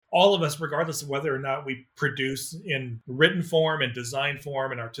all of us, regardless of whether or not we produce in written form and design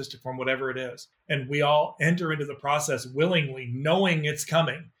form and artistic form, whatever it is. And we all enter into the process willingly, knowing it's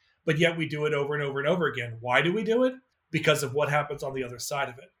coming, but yet we do it over and over and over again. Why do we do it? Because of what happens on the other side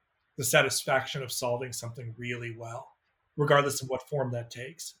of it. The satisfaction of solving something really well, regardless of what form that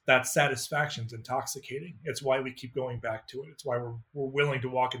takes. That satisfaction is intoxicating. It's why we keep going back to it. It's why we're willing to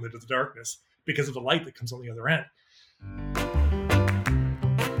walk into the darkness, because of the light that comes on the other end.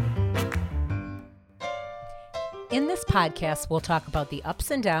 In this podcast, we'll talk about the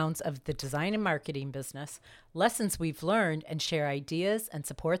ups and downs of the design and marketing business, lessons we've learned, and share ideas and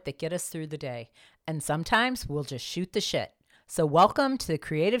support that get us through the day. And sometimes we'll just shoot the shit. So welcome to the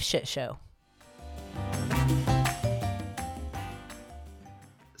Creative Shit Show.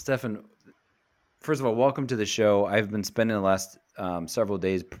 Stefan, first of all, welcome to the show. I've been spending the last several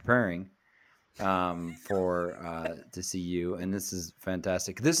days preparing to see you, and this is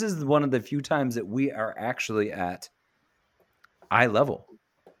fantastic. This is one of the few times that we are actually at eye level,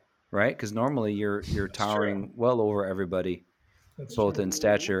 right? Because normally you're towering well over everybody, both in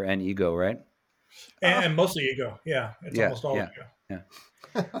stature and ego, right? And mostly ego. Yeah, it's almost all ego.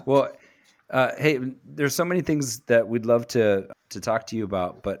 Yeah. Well, hey, there's so many things that we'd love to talk to you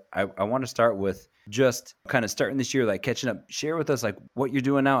about, but I want to start with just kind of starting this year, like catching up. Share with us like what you're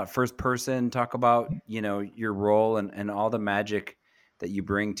doing now at First Person. Talk about, your role and all the magic that you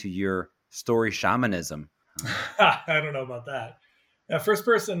bring to your story shamanism. I don't know about that. First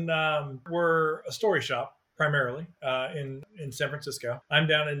Person, we're a story shop primarily in San Francisco. I'm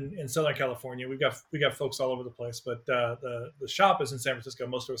down in Southern California. We got folks all over the place, but the shop is in San Francisco.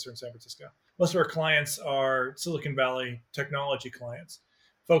 Most of us are in San Francisco. Most of our clients are Silicon Valley technology clients.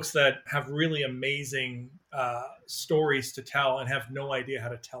 Folks that have really amazing stories to tell and have no idea how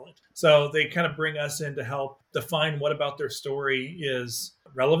to tell it. So they kind of bring us in to help define what about their story is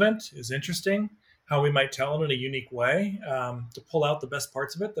relevant, is interesting, how we might tell it in a unique way, to pull out the best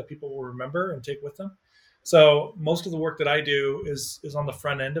parts of it that people will remember and take with them. So most of the work that I do is on the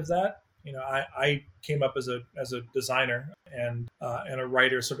front end of that. I came up as a designer and a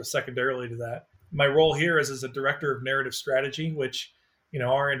writer sort of secondarily to that. My role here is as a director of narrative strategy, which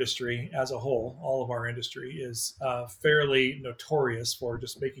our industry as a whole, all of our industry is fairly notorious for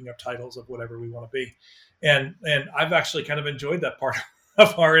just making up titles of whatever we want to be. And I've actually kind of enjoyed that part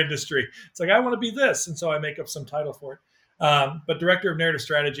of our industry. It's like, I want to be this. And so I make up some title for it. But director of narrative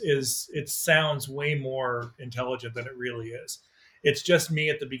strategy it sounds way more intelligent than it really is. It's just me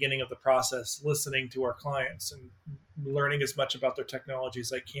at the beginning of the process, listening to our clients and learning as much about their technology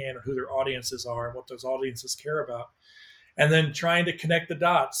as I can, or who their audiences are, and what those audiences care about. And then trying to connect the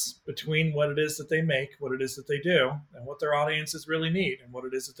dots between what it is that they make, what it is that they do, and what their audiences really need, and what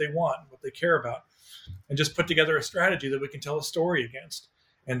it is that they want, and what they care about. And just put together a strategy that we can tell a story against.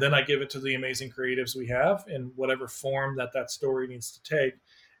 And then I give it to the amazing creatives we have in whatever form that story needs to take,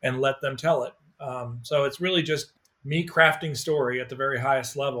 and let them tell it. So it's really just me crafting story at the very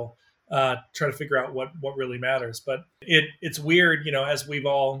highest level, try to figure out what really matters. But it's weird, as we've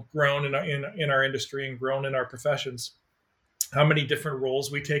all grown in our industry and grown in our professions, how many different roles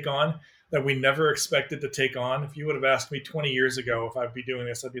we take on that we never expected to take on. If you would have asked me 20 years ago if I'd be doing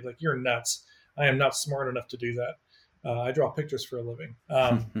this, I'd be like, you're nuts. I am not smart enough to do that. I draw pictures for a living.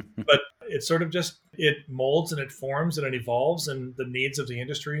 But it's sort of just, it molds and it forms and it evolves, and the needs of the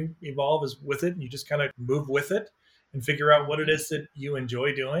industry evolve with it. And you just kind of move with it and figure out what it is that you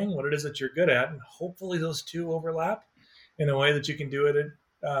enjoy doing, what it is that you're good at. And hopefully those two overlap in a way that you can do it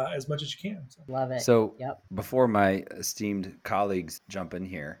as much as you can. So. Love it. So Yep. Before my esteemed colleagues jump in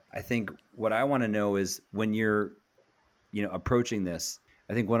here, I think what I want to know is when you're, approaching this,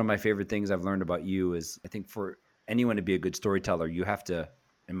 I think one of my favorite things I've learned about you is, I think for anyone to be a good storyteller, you have to,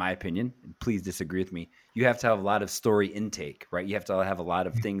 in my opinion, and please disagree with me, you have to have a lot of story intake, right? You have to have a lot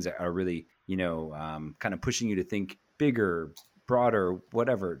of things that are really, kind of pushing you to think bigger, broader,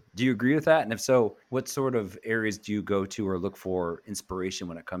 whatever. Do you agree with that? And if so, what sort of areas do you go to or look for inspiration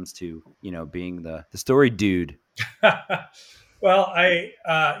when it comes to, being the story dude? Well,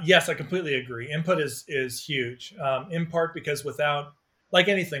 yes, I completely agree. Input is huge, in part because without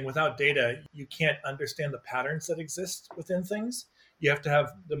data, you can't understand the patterns that exist within things. You have to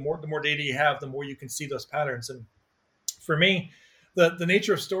have the more data you have, the more you can see those patterns. And for me, the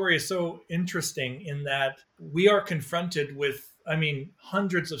nature of story is so interesting in that we are confronted with,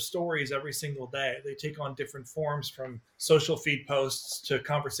 hundreds of stories every single day. They take on different forms, from social feed posts to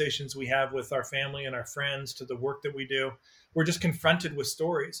conversations we have with our family and our friends to the work that we do. We're just confronted with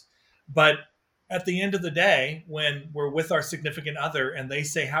stories. But at the end of the day, when we're with our significant other and they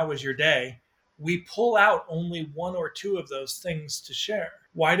say, "How was your day?" we pull out only one or two of those things to share.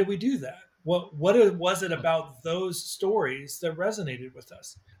 Why do we do that? What was it about those stories that resonated with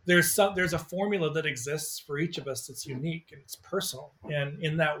us? There's a formula that exists for each of us that's unique and it's personal. And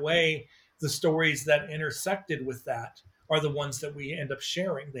in that way, the stories that intersected with that are the ones that we end up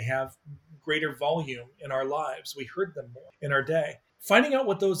sharing. They have greater volume in our lives. We heard them more in our day. Finding out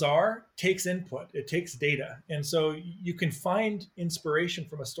what those are takes input. It takes data. And so you can find inspiration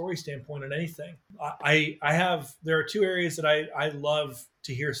from a story standpoint in anything. There are two areas that I love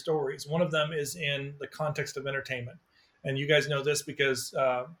to hear stories. One of them is in the context of entertainment. And you guys know this because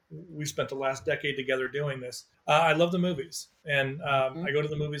we spent the last decade together doing this. I love the movies, and I go to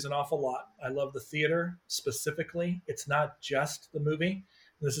the movies an awful lot. I love the theater specifically. It's not just the movie.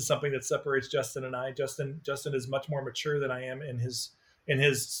 This is something that separates Justin and I. Justin is much more mature than I am in his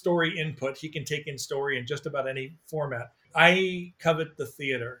story input. He can take in story in just about any format. I covet the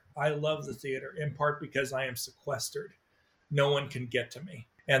theater. I love the theater in part because I am sequestered. No one can get to me.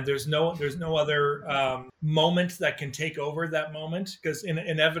 And there's no other moment that can take over that moment, because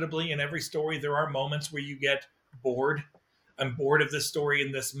inevitably in every story there are moments where you get bored. I'm bored of this story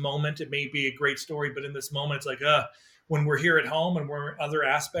in this moment. It may be a great story, but in this moment it's like, when we're here at home and we're in other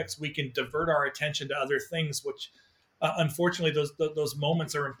aspects, we can divert our attention to other things, which unfortunately those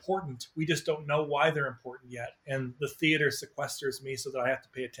moments are important. We just don't know why they're important yet. And the theater sequesters me so that I have to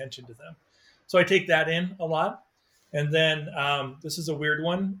pay attention to them. So I take that in a lot. And then this is a weird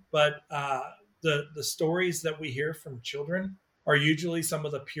one, but the stories that we hear from children are usually some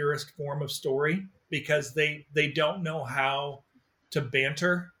of the purest form of story, because they don't know how to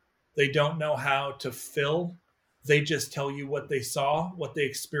banter. They don't know how to fill. They just tell you what they saw, what they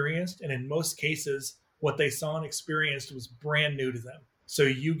experienced. And in most cases, what they saw and experienced was brand new to them. So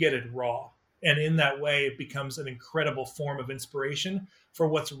you get it raw. And in that way, it becomes an incredible form of inspiration for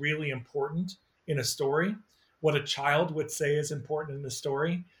what's really important in a story. What a child would say is important in the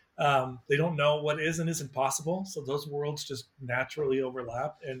story. They don't know what is and isn't possible. So those worlds just naturally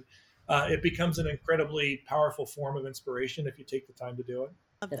overlap. And it becomes an incredibly powerful form of inspiration if you take the time to do it.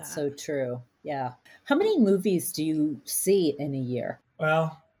 That's so true. Yeah. How many movies do you see in a year?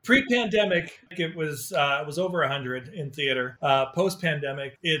 Well, pre-pandemic, it was over 100 in theater.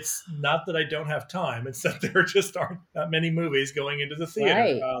 Post-pandemic, it's not that I don't have time. It's that there just aren't that many movies going into the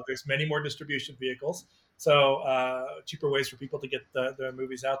theater. Right. There's many more distribution vehicles. So cheaper ways for people to get the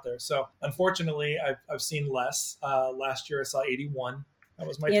movies out there. So unfortunately, I've seen less. Last year, I saw 81. That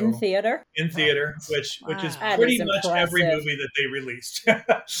was my in total. theater, which is That pretty is much impressive. every movie that they released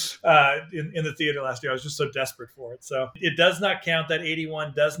in the theater last year. I was just so desperate for it. So it does not count. That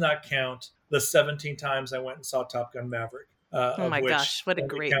 81 does not count the 17 times I went and saw Top Gun Maverick. Oh my gosh, what a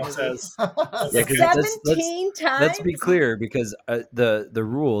great movie! 17 times. Let's be clear, because the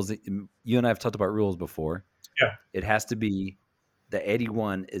rules. You and I have talked about rules before. Yeah, it has to be. The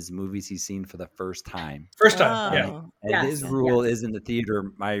 81 is movies he's seen for the first time. First time, yeah. And Yes. his rule is in the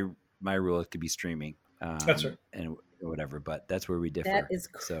theater. My rule, it could be streaming. That's right. And whatever, but that's where we differ. That is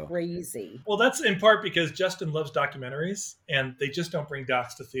crazy. Well, that's in part because Justin loves documentaries, and they just don't bring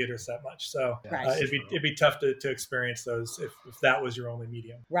docs to theaters that much. So it'd be tough to experience those if that was your only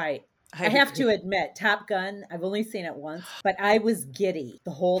medium. Right. I have to admit, Top Gun, I've only seen it once, but I was giddy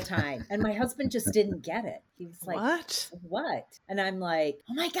the whole time. And my husband just didn't get it. He was like, What? And I'm like,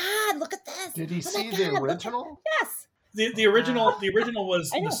 oh my God, look at this. Did he see the original? Yes. The original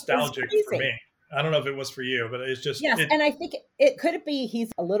was nostalgic for me. I don't know if it was for you, but it's just... Yes, and I think it could be he's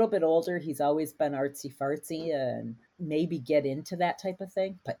a little bit older. He's always been artsy-fartsy and maybe get into that type of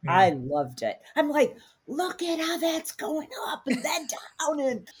thing. But I loved it. I'm like, look at how that's going up and then down.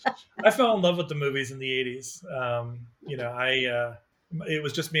 And I fell in love with the movies in the 80s. It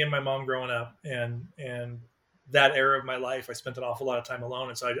was just me and my mom growing up. And that era of my life, I spent an awful lot of time alone.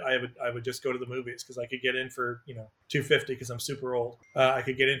 And so I would just go to the movies because I could get in for, $250 because I'm super old. I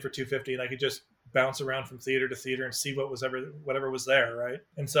could get in for $250 and I could just bounce around from theater to theater and see whatever was there, right?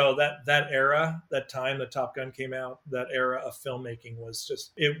 And so that era, that time that Top Gun came out, that era of filmmaking was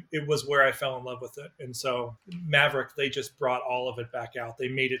just it was where I fell in love with it. And so Maverick, they just brought all of it back out. They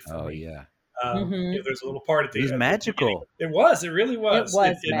made it for me. Yeah. There's a little part at the end. It was magical. It really was. It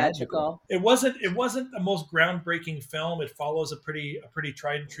was magical. It wasn't the most groundbreaking film. It follows a pretty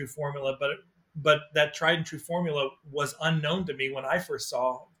tried and true formula, but that tried and true formula was unknown to me when I first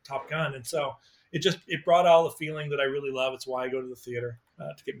saw Top Gun. And so it brought all the feeling that I really love. It's why I go to the theater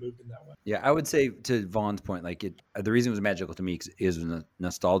to get moved in that way. Yeah, I would say to Vaughn's point, the reason it was magical to me is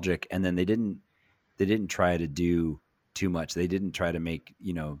nostalgic, and then they didn't try to do too much. They didn't try to make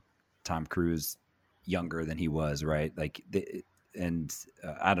Tom Cruise younger than he was, right? and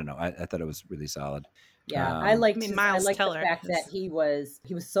I don't know. I thought it was really solid. Yeah, I liked the Teller fact that he was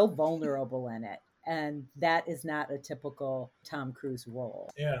so vulnerable in it. And that is not a typical Tom Cruise role.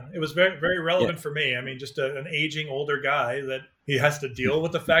 Yeah, it was very, very relevant for me. I mean, just an aging older guy that he has to deal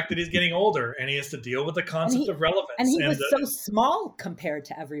with the fact that he's getting older, and he has to deal with the concept of relevance. And he was so small compared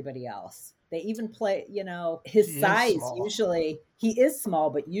to everybody else. They even play, his size. Usually he is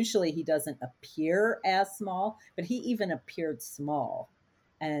small, but usually he doesn't appear as small. But he even appeared small.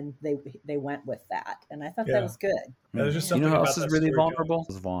 And they went with that, and I thought that was good. Yeah, there's just something who about else is really vulnerable?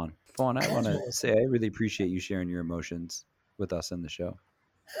 Is Vaughn. Vaughn, I want to say I really appreciate you sharing your emotions with us in the show.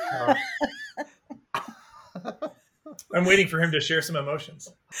 I'm waiting for him to share some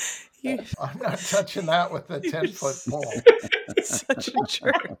emotions. I'm not touching that with a 10-foot pole. Such a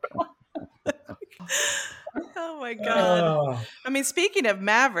jerk. Oh my God. I mean, speaking of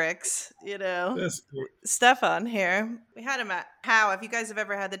Mavericks, Stefan here, we had him at How. If you guys have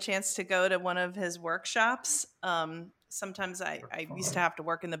ever had the chance to go to one of his workshops, sometimes I used to have to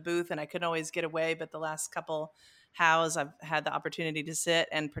work in the booth and I couldn't always get away, but the last couple Hows I've had the opportunity to sit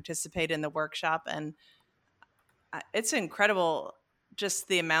and participate in the workshop, and it's incredible just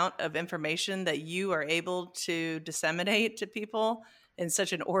the amount of information that you are able to disseminate to people in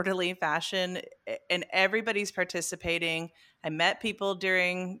such an orderly fashion, and everybody's participating. I met people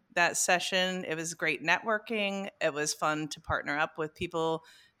during that session. It was great networking. It was fun to partner up with people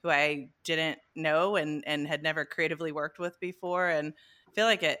who I didn't know and had never creatively worked with before. And I feel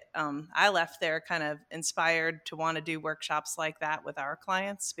like I left there kind of inspired to want to do workshops like that with our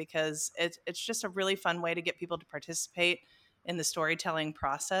clients, because it's just a really fun way to get people to participate in the storytelling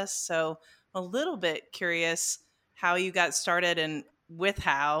process. So I'm a little bit curious how you got started and with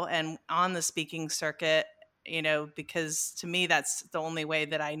How and on the speaking circuit, because to me, that's the only way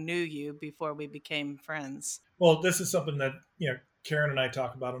that I knew you before we became friends. Well, this is something that, Karen and I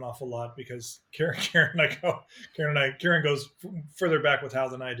talk about an awful lot, because Karen goes further back with How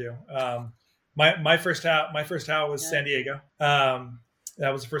than I do. My first How was San Diego.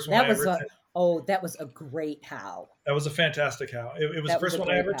 That was the first one I ever attended. That was a great How. That was a fantastic How. It was the first one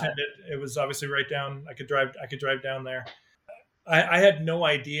I ever attended. It was obviously right down. I could drive down there. I had no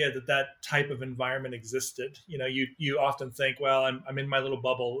idea that type of environment existed. You often think, well, I'm in my little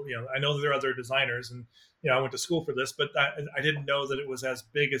bubble. I know that there are other designers, and I went to school for this, but I didn't know that it was as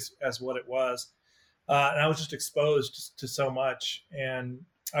big as what it was. And I was just exposed to so much. And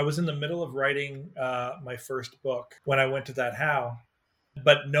I was in the middle of writing my first book when I went to that How,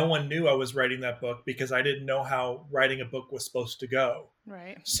 but no one knew I was writing that book because I didn't know how writing a book was supposed to go.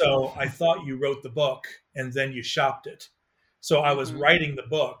 Right. So I thought you wrote the book and then you shopped it. So I was writing the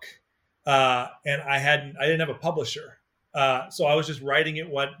book, and I didn't have a publisher. So I was just writing it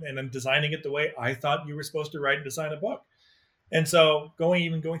and I'm designing it the way I thought you were supposed to write and design a book. And so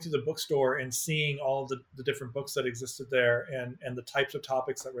going through the bookstore and seeing all the different books that existed there and the types of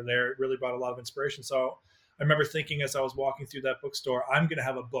topics that were there, it really brought a lot of inspiration. So I remember thinking as I was walking through that bookstore, I'm going to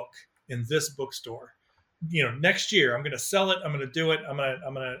have a book in this bookstore. Next year I'm going to sell it. I'm going to do it. I'm going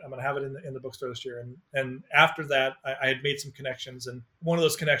to have it in the bookstore this year. And after that, I had made some connections, and one of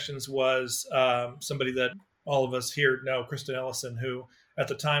those connections was somebody that all of us here know, Kristen Ellison, who at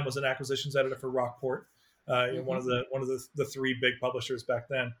the time was an acquisitions editor for Rockport, one of the three big publishers back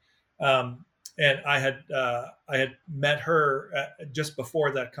then. And I had met her just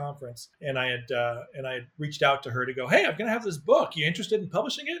before that conference, and I had reached out to her to go, hey, I'm going to have this book. You interested in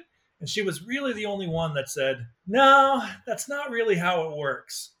publishing it? And she was really the only one that said, no, that's not really how it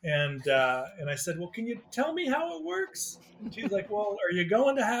works. And I said, well, can you tell me how it works? And she's like, well, are you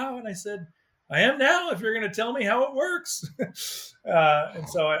going to How? And I said, I am now, if you're going to tell me how it works. And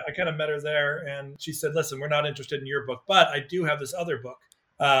so I kind of met her there, and she said, listen, we're not interested in your book, but I do have this other book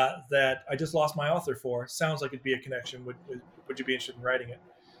that I just lost my author for. Sounds like it'd be a connection. Would you be interested in writing it?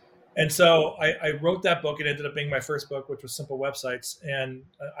 And so I wrote that book. It ended up being my first book, which was Simple Websites. And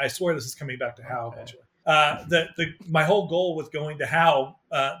I swear this is coming back to How eventually. My whole goal with going to How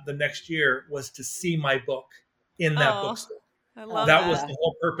the next year was to see my book in that bookstore. I love that was the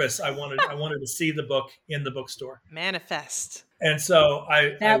whole purpose. I wanted to see the book in the bookstore. Manifest. And so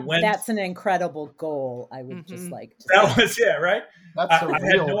I went. That's an incredible goal. I would just like to. That was right. That's I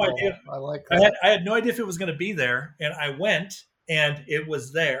had no goal. idea. I like that. I had no idea if it was going to be there, and I went, and it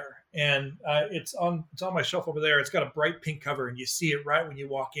was there. And it's on my shelf over there. It's got a bright pink cover, and you see it right when you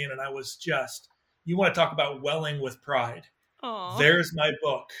walk in. And I was you want to talk about welling with pride. Aww. There's my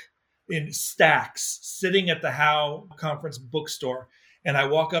book in stacks sitting at the How conference bookstore. And I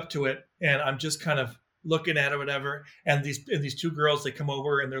walk up to it, and I'm just kind of looking at it, whatever. And these two girls, they come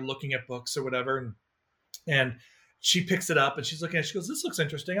over and they're looking at books or whatever. And she picks it up and she's looking at it. She goes, "This looks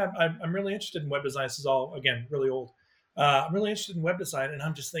interesting. I'm really interested in web design." This is all, again, really old. I'm really interested in web design. And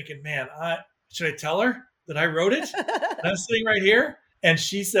I'm just thinking, man, should I tell her that I wrote it? I'm sitting right here. And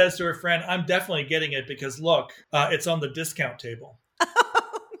she says to her friend, "I'm definitely getting it because look, it's on the discount table."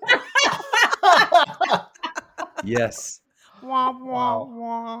 Yes.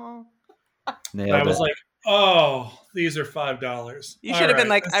 Wow. I was like, "Oh, these are $5." You should have been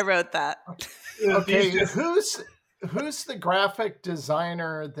like, "I wrote that." Okay, who's the graphic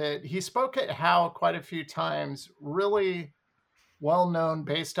designer that he spoke at How quite a few times? Really well known,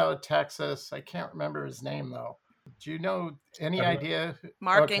 based out of Texas. I can't remember his name though. Do you know any idea?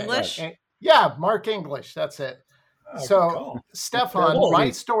 Mark English? Yeah, Mark English. That's it. So, Stefan,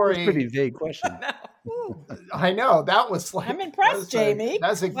 my story. That's a pretty vague question. I know, that was like. I'm impressed, Jamie.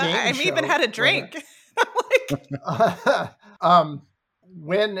 That's a game show. I've even had a drink.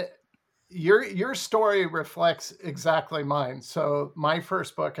 When your story reflects exactly mine. So my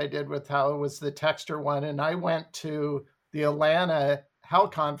first book I did with Hal was the Texture one, and I went to the Atlanta Hal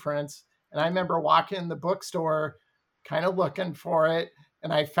conference, and I remember walking in the bookstore, kind of looking for it,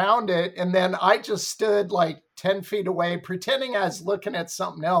 and I found it, and then I just stood like 10 feet away, pretending I was looking at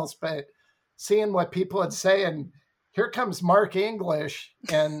something else, but seeing what people would say. And here comes Mark English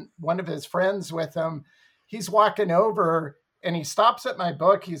and one of his friends with him. He's walking over and he stops at my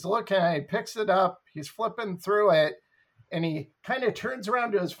book. He's looking at it, he picks it up, he's flipping through it, and he kind of turns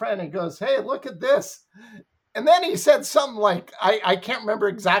around to his friend and goes, "Hey, look at this." And then he said something like, I can't remember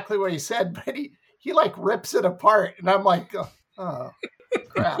exactly what he said, but he like rips it apart. And I'm like, oh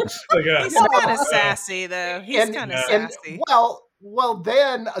crap. He's kind of sassy though. He's kind of sassy. Well,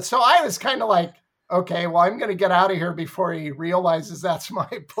 then, so I was kind of like, okay, well, I'm going to get out of here before he realizes that's my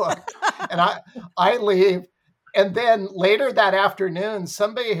book. And I leave. And then later that afternoon,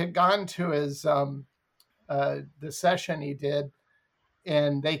 somebody had gone to his, the session he did,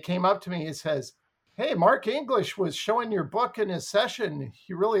 and they came up to me and says, "Hey, Mark English was showing your book in his session.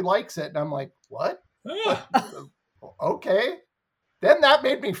 He really likes it." And I'm like, "What?" Okay. Then that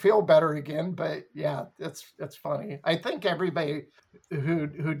made me feel better again. But yeah, that's funny. I think everybody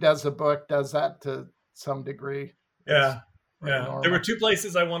who does a book does that to some degree. Yeah. Normal. There were two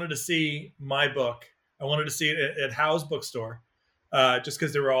places I wanted to see my book. I wanted to see it at Howe's bookstore, just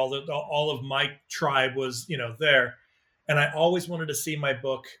because there were all of my tribe was, there. And I always wanted to see my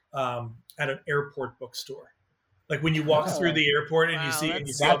book at an airport bookstore. Like when you walk through the airport and you see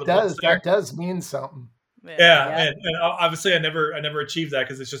all the books there. That does mean something. Yeah. And obviously I never achieved that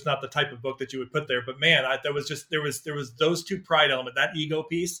because it's just not the type of book that you would put there. But man, there was those two pride element, that ego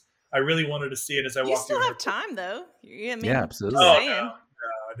piece. I really wanted to see it as I walked through. You still have time though. Yeah, absolutely.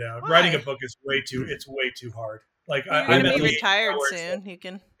 No. Writing a book is way too hard. Like I'm gonna be retired soon. You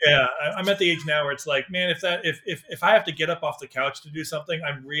can. Yeah, I'm at the age now where it's like, man, if I have to get up off the couch to do something,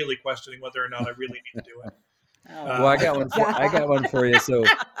 I'm really questioning whether or not I really need to do it. Well, I got one for you. So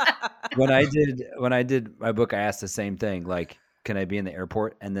when I did my book, I asked the same thing, like, "Can I be in the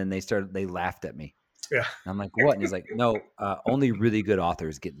airport?" And then they laughed at me. Yeah. I'm like, "What?" And he's like, "No, only really good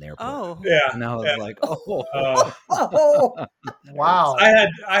authors get in the airport." Oh. Yeah. And I was like, wow.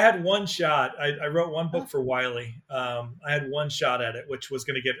 I had one shot. I wrote one book for Wiley. I had one shot at it, which was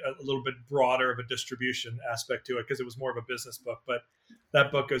going to get a little bit broader of a distribution aspect to it because it was more of a business book. But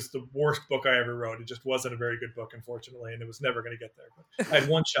that book is the worst book I ever wrote. It just wasn't a very good book, unfortunately, and it was never going to get there. But I had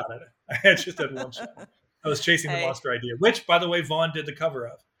one shot at it. I just had one shot. I was chasing the monster idea, which, by the way, Vaughn did the cover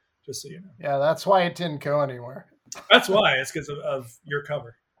of. Just so you know. Yeah, that's why it didn't go anywhere. That's why. It's because of your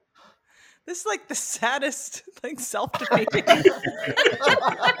cover. This is like the saddest, self-defeating.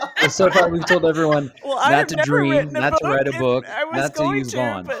 So far, we've told everyone not to dream, not to write a book, not to use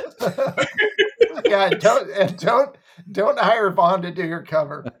Vaughn. Yeah, don't hire Vaughn to do your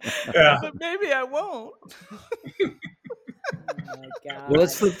cover. Yeah, but maybe I won't. Oh my God. Well,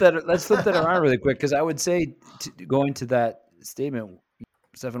 let's flip that around really quick, because I would say, going to that statement,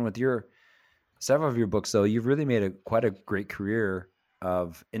 Stefan, with several of your books, though, you've really made quite a great career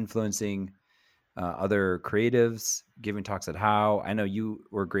of influencing other creatives, giving talks at How. I know you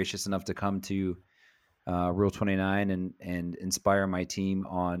were gracious enough to come to Rule 29 and inspire my team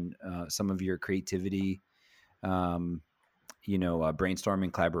on some of your creativity, brainstorming,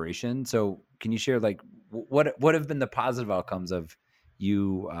 collaboration. So can you share what have been the positive outcomes of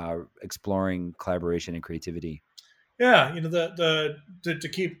you exploring collaboration and creativity? Yeah, to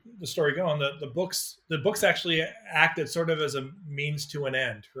keep the story going, the books actually acted sort of as a means to an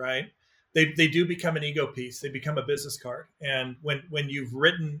end, right? They do become an ego piece. They become a business card. And when you've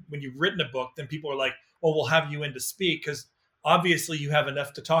written a book, then people are like, "Well, we'll have you in to speak," because obviously you have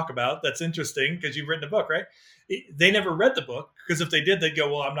enough to talk about. That's interesting because you've written a book, right? They never read the book, because if they did, they'd go,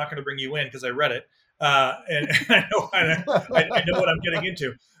 well, I'm not going to bring you in because I read it. And I know what I'm getting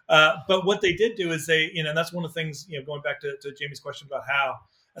into. But what they did do is and that's one of the things, going back to Jamie's question about how,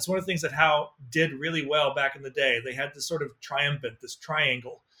 that's one of the things that How did really well back in the day. They had this sort of this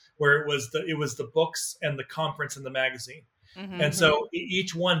triangle, where it was the books and the conference and the magazine. Mm-hmm. And so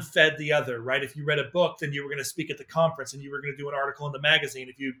each one fed the other, right? If you read a book, then you were going to speak at the conference, and you were going to do an article in the magazine.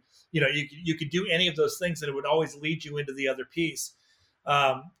 If you could do any of those things, and it would always lead you into the other piece.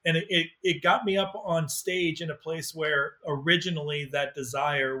 And it got me up on stage in a place where originally that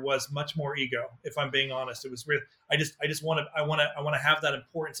desire was much more ego. If I'm being honest, it was real. I want to have that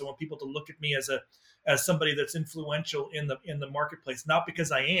importance. I want people to look at me as somebody that's influential in the marketplace, not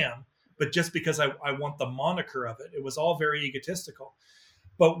because I am, but just because I want the moniker of it. It was all very egotistical.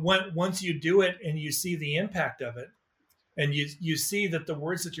 But once you do it and you see the impact of it, and you see that the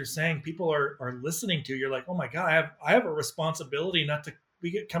words that you're saying, people are listening to, you're like, oh my God, I have a responsibility not to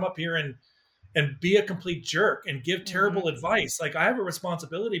come up here and be a complete jerk and give terrible advice. Like, I have a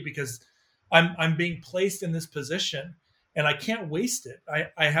responsibility because I'm being placed in this position, and I can't waste it.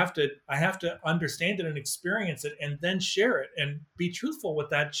 I have to understand it and experience it, and then share it and be truthful with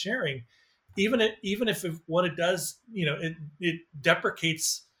that sharing, even if what it does, it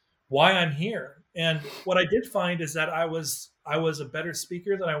deprecates why I'm here. And what I did find is that I was a better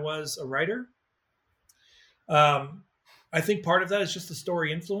speaker than I was a writer. I think part of that is just the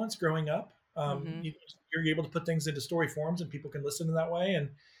story influence growing up. You're able to put things into story forms, and people can listen in that way. And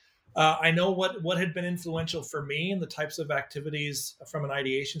I know what had been influential for me, and the types of activities from an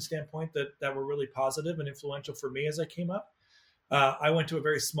ideation standpoint that were really positive and influential for me as I came up. I went to a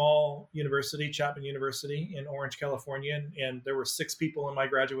very small university, Chapman University in Orange, California, and there were 6 people in my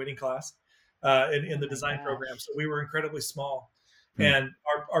graduating class in the design program. So we were incredibly small. And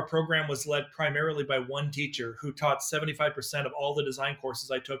our program was led primarily by one teacher who taught 75% of all the design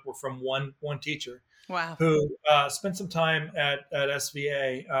courses I took were from one teacher. Wow. Who spent some time at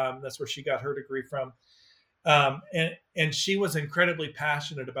SVA. That's where she got her degree from. And she was incredibly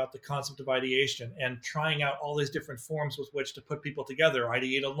passionate about the concept of ideation and trying out all these different forms with which to put people together,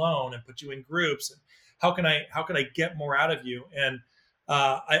 ideate alone and put you in groups. And how can I get more out of you? And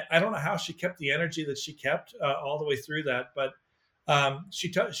I don't know how she kept the energy that she kept all the way through that, but she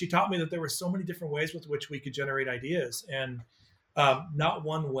taught me that there were so many different ways with which we could generate ideas, and not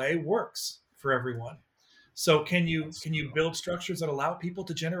one way works for everyone. So can you build structures that allow people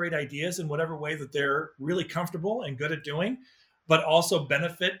to generate ideas in whatever way that they're really comfortable and good at doing, but also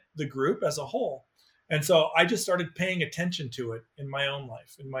benefit the group as a whole? And so I just started paying attention to it in my own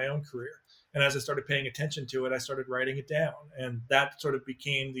life, in my own career. And as I started paying attention to it, I started writing it down. And that sort of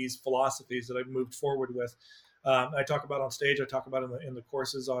became these philosophies that I moved forward with. I talk about on stage, I talk about in the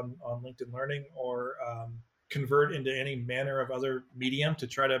courses on LinkedIn Learning, or convert into any manner of other medium to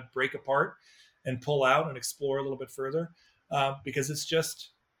try to break apart and pull out and explore a little bit further, because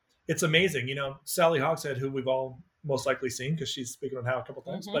it's amazing. Sally Hogshead, who we've all most likely seen because she's speaken on How a couple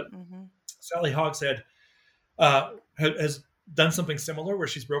times, but Sally Hogshead has done something similar where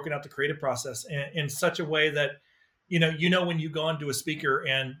she's broken out the creative process in such a way that, when you go onto a speaker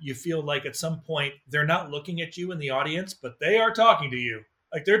and you feel like at some point they're not looking at you in the audience, but they are talking to you.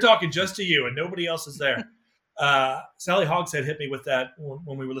 Like, they're talking just to you and nobody else is there. Sally Hogshead hit me with that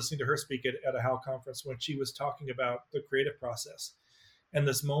when we were listening to her speak at a How conference, when she was talking about the creative process and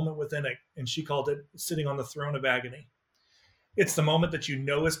this moment within it. And she called it sitting on the throne of agony. It's the moment that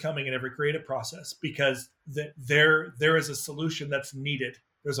is coming in every creative process, because there is a solution that's needed.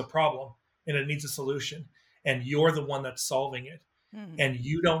 There's a problem and it needs a solution, and you're the one that's solving it. And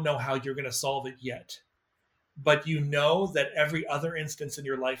you don't know how you're going to solve it yet. But you know that every other instance in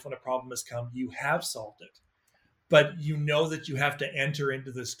your life when a problem has come, you have solved it. But you know that you have to enter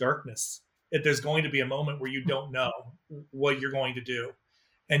into this darkness. There's going to be a moment where you don't know what you're going to do.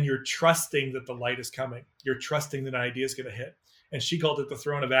 And you're trusting that the light is coming. You're trusting that an idea is going to hit. And she called it the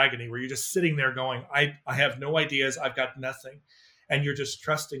throne of agony, where you're just sitting there going, I have no ideas. I've got nothing. And you're just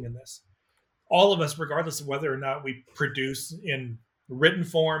trusting in this. All of us, regardless of whether or not we produce in written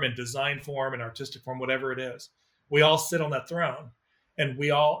form and design form and artistic form, whatever it is, we all sit on that throne. And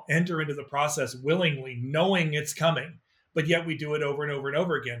we all enter into the process willingly, knowing it's coming, but yet we do it over and over and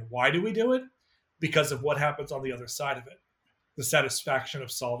over again. Why do we do it? Because of what happens on the other side of it. The satisfaction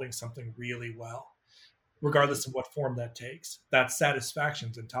of solving something really well, regardless of what form that takes. That satisfaction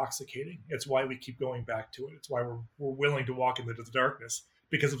is intoxicating. It's why we keep going back to it. It's why we're willing to walk into the darkness,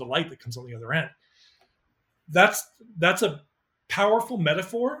 because of the light that comes on the other end. That's a powerful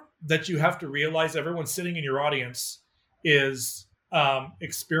metaphor that you have to realize everyone sitting in your audience is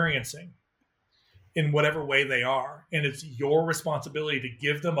experiencing in whatever way they are. And it's your responsibility to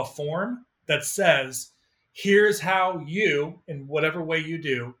give them a form that says, here's how you, in whatever way you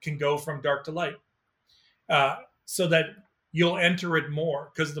do, can go from dark to light. So that you'll enter it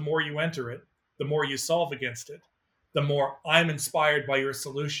more, because the more you enter it, the more you solve against it, the more I'm inspired by your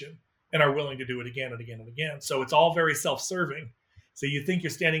solution and are willing to do it again and again and again. So it's all very self-serving. So you think you're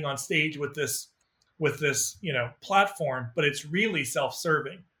standing on stage with this, platform, but it's really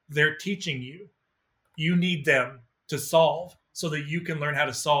self-serving. They're teaching you. You need them to solve so that you can learn how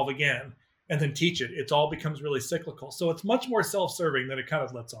to solve again and then teach it. It all becomes really cyclical. So it's much more self-serving than it kind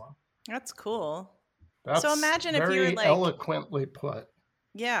of lets on. That's cool. That's so imagine if you're like eloquently put.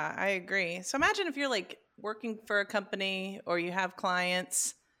 Yeah, I agree. So imagine if you're like working for a company or you have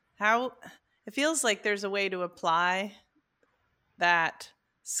clients, how it feels like there's a way to apply that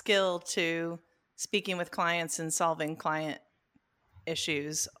skill to speaking with clients and solving client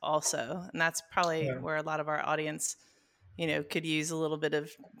issues also. And that's probably where a lot of our audience, could use a little bit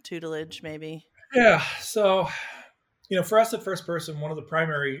of tutelage maybe. Yeah. So, for us at First Person, one of the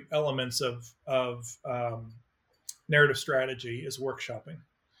primary elements of narrative strategy is workshopping.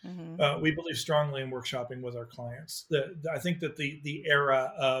 Mm-hmm. We believe strongly in workshopping with our clients. I think that the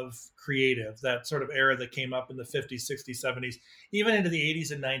era of creative, that sort of era that came up in the 50s, 60s, 70s, even into the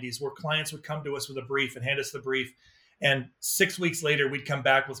 80s and 90s, where clients would come to us with a brief and hand us the brief. And 6 weeks later, we'd come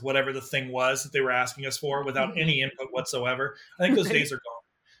back with whatever the thing was that they were asking us for without any input whatsoever. I think those days are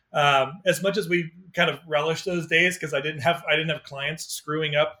gone. As much as we kind of relish those days, because I didn't have clients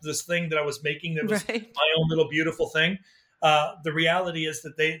screwing up this thing that I was making that was my own little beautiful thing. The reality is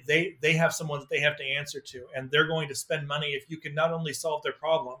that they have someone that they have to answer to, and they're going to spend money if you can not only solve their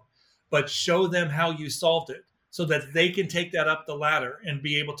problem, but show them how you solved it, so that they can take that up the ladder and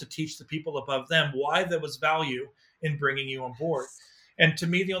be able to teach the people above them why there was value in bringing you on board. And to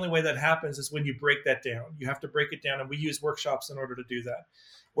me, the only way that happens is when you break that down. You have to break it down, and we use workshops in order to do that,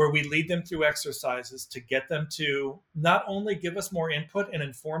 where we lead them through exercises to get them to not only give us more input and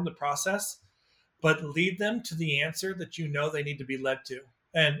inform the process, but lead them to the answer that they need to be led to.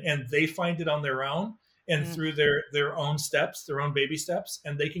 And they find it on their own and through their own steps, their own baby steps,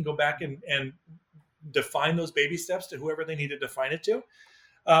 and they can go back and define those baby steps to whoever they need to define it to.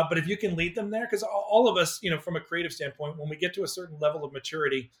 But if you can lead them there, because all of us, from a creative standpoint, when we get to a certain level of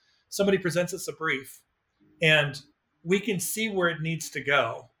maturity, somebody presents us a brief and we can see where it needs to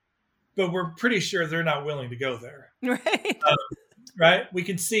go, but we're pretty sure they're not willing to go there. Right. Right. We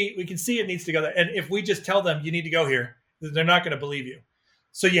can see it needs to go there. And if we just tell them you need to go here, they're not going to believe you.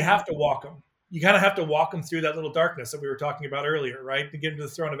 So you have to walk them. You kind of have to walk them through that little darkness that we were talking about earlier, right? To get them to the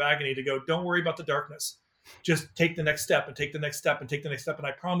throne of agony, to go, don't worry about the darkness. Just take the next step and take the next step and take the next step. And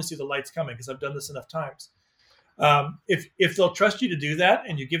I promise you the light's coming, because I've done this enough times. If they'll trust you to do that,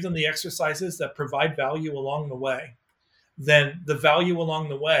 and you give them the exercises that provide value along the way, then the value along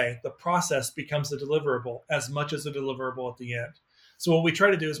the way, the process becomes the deliverable as much as the deliverable at the end. So what we try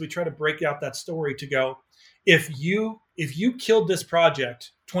to do is we try to break out that story to go, if you killed this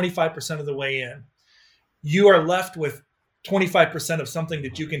project 25% of the way in, you are left with 25% of something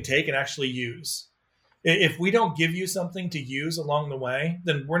that you can take and actually use. If we don't give you something to use along the way,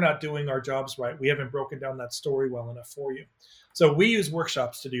 then we're not doing our jobs right. We haven't broken down that story well enough for you. So we use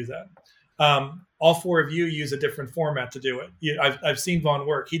workshops to do that. All four of you use a different format to do it. I've seen Vaughn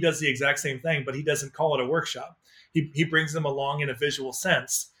work. He does the exact same thing, but he doesn't call it a workshop. He brings them along in a visual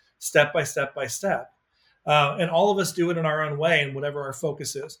sense, step by step by step. And all of us do it in our own way and whatever our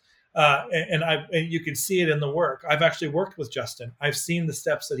focus is. And you can see it in the work. I've actually worked with Justin. I've seen the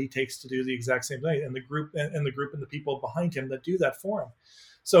steps that he takes to do the exact same thing, and the group and the people behind him that do that for him.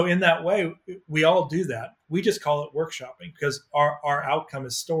 So in that way, we all do that. We just call it workshopping because our outcome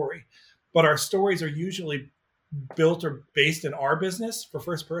is story. But our stories are usually built or based in our business for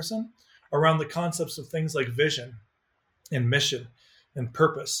First Person around the concepts of things like vision and mission and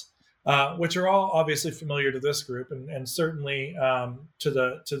purpose, which are all obviously familiar to this group and certainly to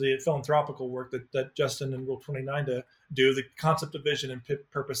the philanthropical work that Justin and Rule 29 do. The concept of vision and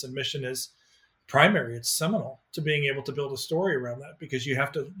purpose and mission is primary. It's seminal to being able to build a story around that, because you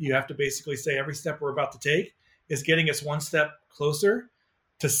have to basically say every step we're about to take is getting us one step closer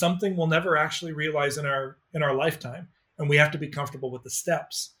to something we'll never actually realize in our lifetime, and we have to be comfortable with the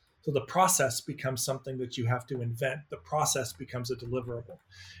steps. So the process becomes something that you have to invent. The process becomes a deliverable.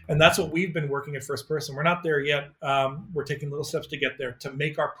 And that's what we've been working at First Person. We're not there yet. We're taking little steps to get there, to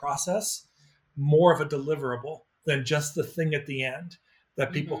make our process more of a deliverable than just the thing at the end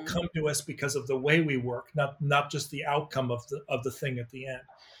that people Mm-hmm. come to us because of the way we work, not just the outcome of the thing at the end.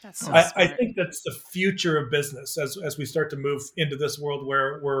 That's so I smart. think that's the future of business as we start to move into this world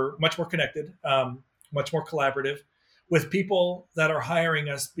where we're much more connected, much more collaborative, with people that are hiring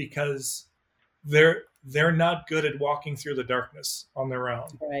us because they're not good at walking through the darkness on their own.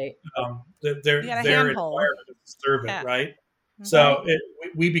 Right. Their You got a their handhold. environment is to serve it, Yeah. right? Mm-hmm. So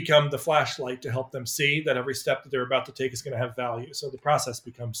we become the flashlight to help them see that every step that they're about to take is going to have value. So the process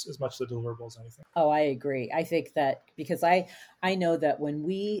becomes as much the deliverable as anything. Oh, I agree. I think that because I know that when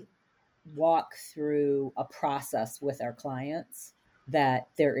we walk through a process with our clients, that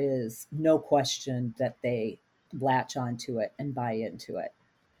there is no question that they latch onto it and buy into it.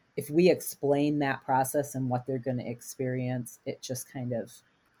 If we explain that process and what they're going to experience, it just kind of,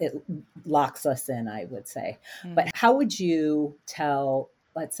 it locks us in, I would say. Mm-hmm. But how would you tell,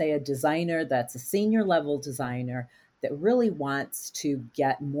 let's say, a designer that's a senior level designer that really wants to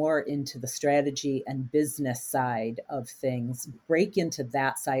get more into the strategy and business side of things, break into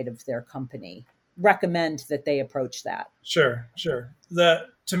that side of their company, recommend that they approach that? Sure.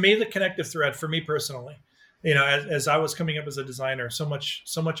 To me, the connective thread for me personally, as I was coming up as a designer, so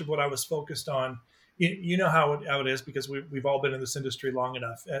much of what I was focused on, you know how it is, because we've all been in this industry long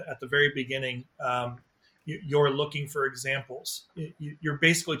enough. At the very beginning, you're looking for examples. You're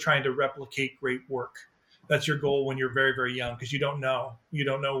basically trying to replicate great work. That's your goal when you're very, very young, because you don't know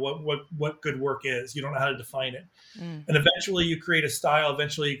what good work is. You don't know how to define it. And eventually you create a style.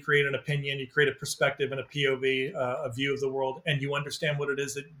 Eventually you create an opinion. You create a perspective and a POV, a view of the world, and you understand what it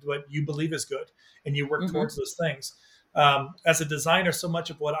is what you believe is good, and you work towards those things. As a designer, so much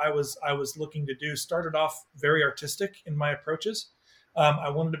of what I was looking to do started off very artistic in my approaches. I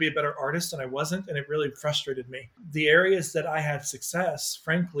wanted to be a better artist, and I wasn't, and it really frustrated me. The areas that I had success,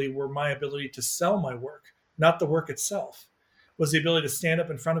 frankly, were my ability to sell my work, not the work itself. Was the ability to stand up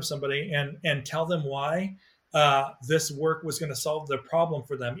in front of somebody and tell them why this work was going to solve their problem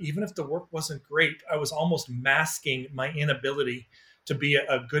for them. Even if the work wasn't great, I was almost masking my inability to be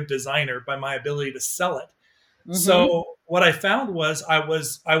a good designer by my ability to sell it. Mm-hmm. So what I found was I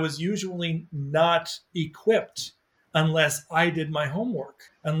was usually not equipped unless I did my homework,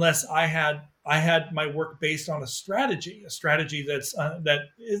 unless I had my work based on a strategy that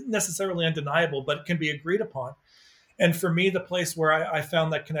isn't necessarily undeniable, but it can be agreed upon. And for me, the place where I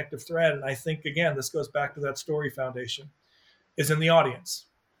found that connective thread, and I think, again, this goes back to that story foundation, is in the audience.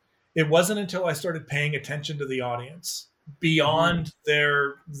 It wasn't until I started paying attention to the audience beyond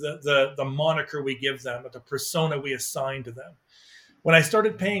the moniker we give them, or the persona we assign to them. When I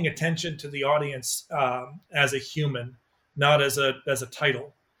started paying attention to the audience as a human, not as a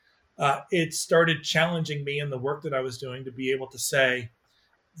title, it started challenging me in the work that I was doing to be able to say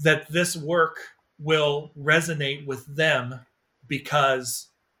that this work will resonate with them because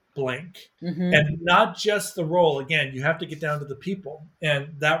blank. And not just the role. Again, you have to get down to the people, and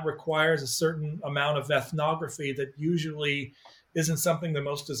that requires a certain amount of ethnography that usually isn't something that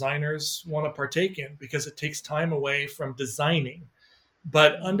most designers want to partake in, because it takes time away from designing.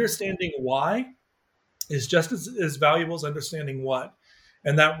 But understanding why is just as valuable as understanding what.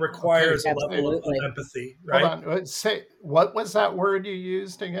 And that requires a level of empathy, right? Hold on. Say, what was that word you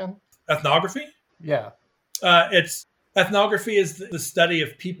used again? Ethnography? Yeah. Ethnography is the study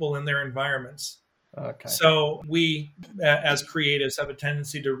of people in their environments. Okay. So we, as creatives, have a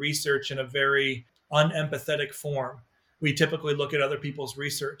tendency to research in a very unempathetic form. We typically look at other people's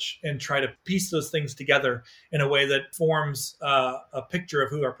research and try to piece those things together in a way that forms a picture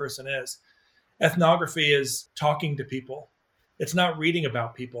of who our person is. Ethnography is talking to people. It's not reading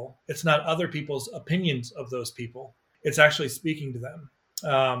about people. It's not other people's opinions of those people. It's actually speaking to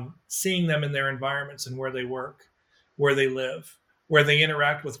them, seeing them in their environments and where they work, where they live, where they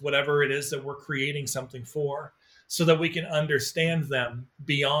interact with whatever it is that we're creating something for, so that we can understand them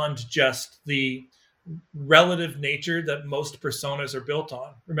beyond just the relative nature that most personas are built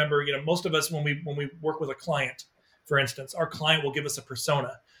on. Remember, most of us, when we work with a client, for instance, our client will give us a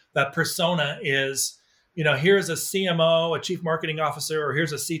persona. That persona is, here's a CMO, a chief marketing officer, or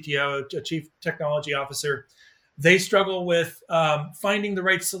here's a CTO, a chief technology officer. They struggle with finding the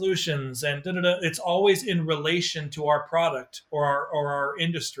right solutions, and it's always in relation to our product or our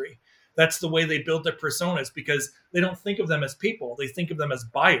industry. That's the way they build their personas, because they don't think of them as people. They think of them as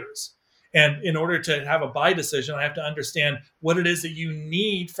buyers. And in order to have a buy decision, I have to understand what it is that you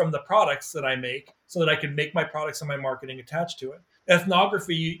need from the products that I make, so that I can make my products and my marketing attached to it.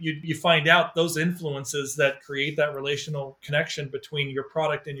 Ethnography, you find out those influences that create that relational connection between your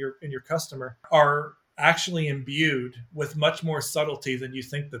product and your customer are actually imbued with much more subtlety than you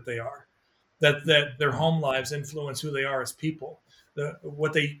think that they are. That their home lives influence who they are as people.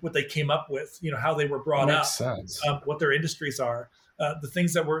 what they came up with, how they were brought Makes up, sense. what their industries are, the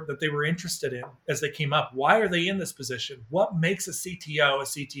things that they were interested in as they came up. Why are they in this position? What makes a CTO a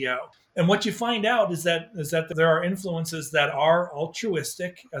CTO? And what you find out is that there are influences that are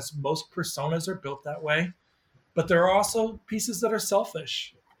altruistic, as most personas are built that way, but there are also pieces that are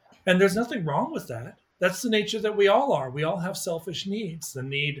selfish. And there's nothing wrong with that. That's the nature that we all are. We all have selfish needs. The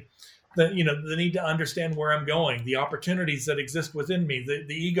need to understand where I'm going, the opportunities that exist within me,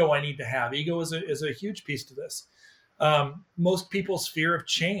 the ego I need to have. Ego is a huge piece to this. Most people's fear of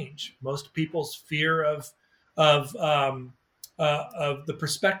change, most people's fear of the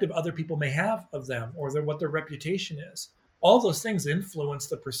perspective other people may have of them, or what their reputation is. All those things influence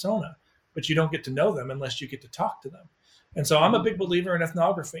the persona, but you don't get to know them unless you get to talk to them. And so I'm a big believer in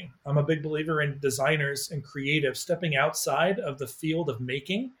ethnography. I'm a big believer in designers and creatives stepping outside of the field of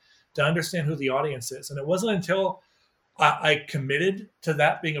making to understand who the audience is. And it wasn't until I committed to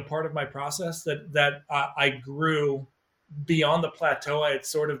that being a part of my process that I grew beyond the plateau I had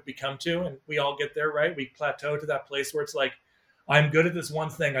sort of become to. And we all get there, right? We plateau to that place where it's like, I'm good at this one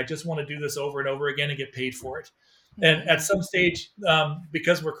thing. I just want to do this over and over again and get paid for it. And at some stage,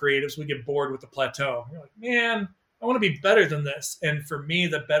 because we're creatives, we get bored with the plateau. You're like, man, I want to be better than this. And for me,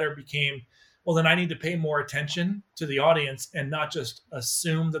 the better became, well, then I need to pay more attention to the audience and not just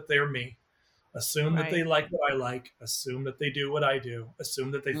assume that they're me. Assume that they like what I like. Assume that they do what I do.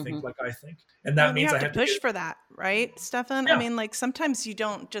 Assume that they think like I think. And that means you I have to push for that, right, Stefan? Yeah. I mean, like sometimes you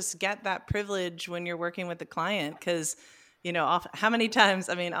don't just get that privilege when you're working with the client because, how many times,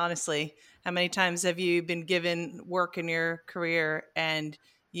 I mean, honestly, how many times have you been given work in your career and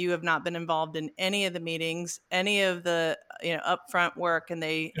you have not been involved in any of the meetings, any of the upfront work, and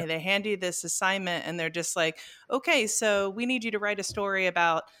they hand you this assignment and they're just like, okay, so we need you to write a story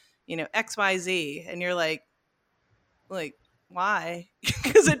about XYZ, and you're like why?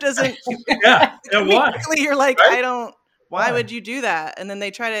 Because it doesn't. Why? You're like, right? I don't. Why would you do that? And then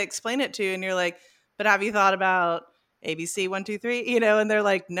they try to explain it to you, and you're like, but have you thought about ABC 1, 2, 3? And they're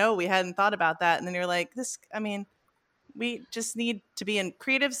like, no, we hadn't thought about that. And then you're like, we just need to be in.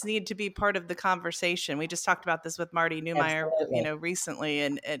 Creatives need to be part of the conversation. We just talked about this with Marty Mumaw, recently,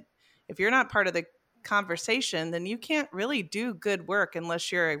 and if you're not part of the conversation, then you can't really do good work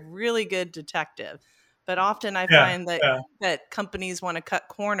unless you're a really good detective. But often I find that companies want to cut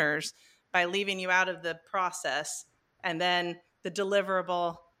corners by leaving you out of the process, and then the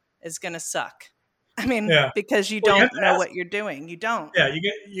deliverable is going to suck. I mean, because you don't know what you're doing. You don't. Yeah,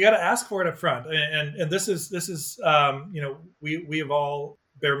 you got to ask for it up front. And this is we have all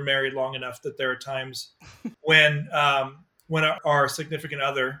been married long enough that there are times when our significant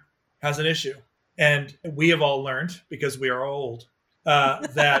other has an issue. And we have all learned, because we are old,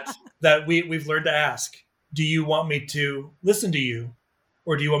 that we've learned to ask, do you want me to listen to you,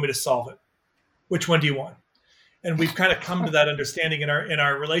 or do you want me to solve it? Which one do you want? And we've kind of come to that understanding in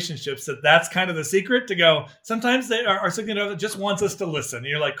our relationships that that's kind of the secret to go. Sometimes our significant other just wants us to listen. And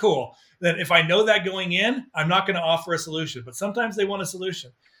you're like, cool. Then if I know that going in, I'm not going to offer a solution. But sometimes they want a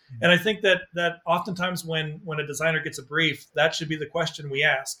solution. And I think that oftentimes when a designer gets a brief, that should be the question we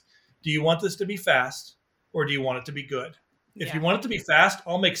ask. Do you want this to be fast, or do you want it to be good? If you want it to be fast,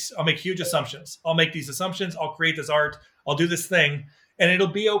 I'll make huge assumptions. I'll make these assumptions. I'll create this art. I'll do this thing, and it'll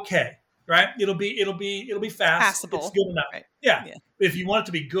be okay, right? It'll be fast. Passable. It's good enough. Right. Yeah. If you want it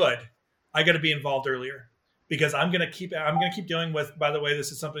to be good, I got to be involved earlier, because I'm gonna keep dealing with. By the way,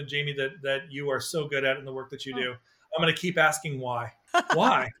 this is something, Jamie, that you are so good at in the work that you do. I'm gonna keep asking why.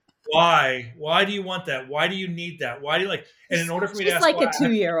 Why do you want that? Why do you need that? Why do you like? And in order for me to ask, like a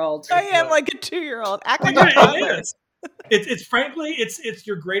 2-year-old. I am like a 2-year-old. Act like a toddler. It's frankly, it's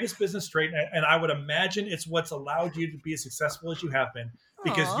your greatest business trait, and I would imagine it's what's allowed you to be as successful as you have been,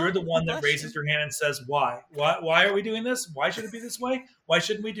 because you're the one that raises your hand and says, why are we doing this? Why should it be this way? Why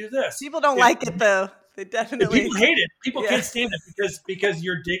shouldn't we do this? People don't like it though. They definitely people hate it. People can't stand it because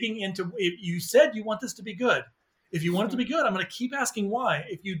you're digging into. You said you want this to be good. If you want it to be good, I'm going to keep asking why.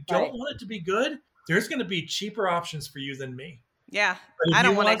 If you don't want it to be good, there's going to be cheaper options for you than me. Yeah, I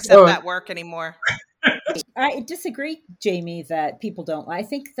don't want to accept that work anymore. I disagree, Jamie, that people don't. I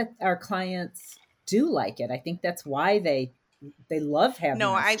think that our clients do like it. I think that's why they love having.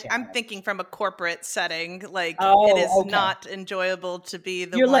 No, I'm thinking from a corporate setting. Like it is not enjoyable to be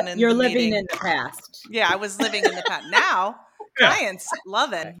the one in you're the living meeting. in the past. Yeah, I was living in the past. Now clients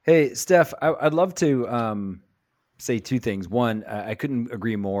love it. Hey, Steph, I'd love to say two things. One, I couldn't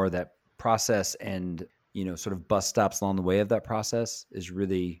agree more that process and sort of bus stops along the way of that process is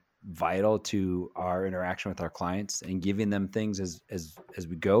really vital to our interaction with our clients, and giving them things as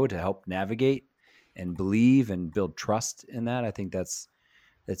we go to help navigate and believe and build trust in that. I think that's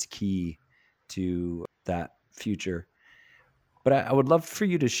key to that future. But I would love for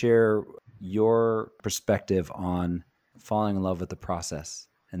you to share your perspective on falling in love with the process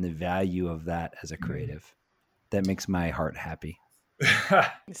and the value of that as a creative. That makes my heart happy.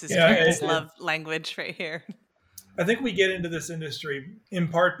 This is Karen's love language right here. I think we get into this industry in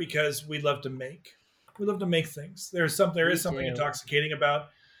part because we love to make. We love to make things. There is something intoxicating about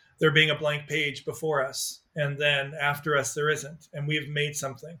there being a blank page before us, and then after us there isn't, and we've made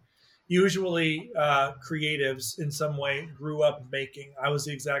something. Usually creatives in some way grew up making. I was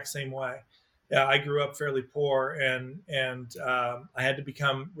the exact same way. Yeah, I grew up fairly poor, and I had to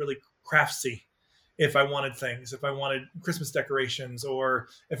become really craftsy if I wanted things, if I wanted Christmas decorations, or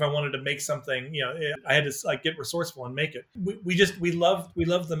if I wanted to make something. I had to get resourceful and make it. We love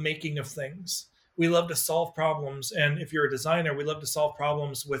the making of things. We love to solve problems, and if you're a designer, we love to solve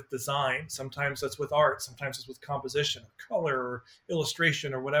problems with design. Sometimes that's with art, sometimes it's with composition, or color, or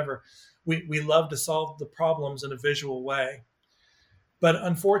illustration, or whatever. We love to solve the problems in a visual way. But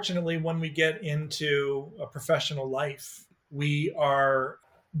unfortunately, when we get into a professional life, we are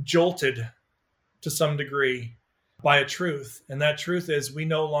jolted to some degree by a truth. And that truth is we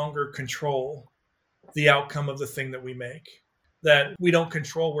no longer control the outcome of the thing that we make, that we don't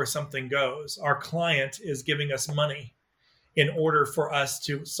control where something goes. Our client is giving us money in order for us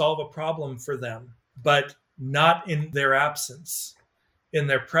to solve a problem for them, but not in their absence, in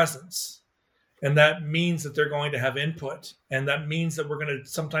their presence. And that means that they're going to have input. And that means that we're going to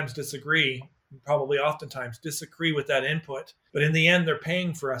sometimes disagree, probably oftentimes disagree with that input. But in the end, they're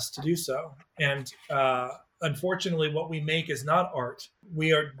paying for us to do so. And unfortunately, what we make is not art.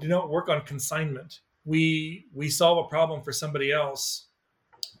 We do not work on consignment. We solve a problem for somebody else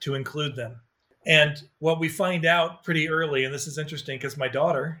to include them. And what we find out pretty early, and this is interesting because my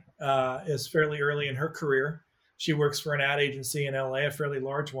daughter is fairly early in her career. She works for an ad agency in LA, a fairly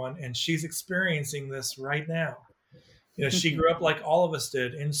large one, and she's experiencing this right now. She grew up like all of us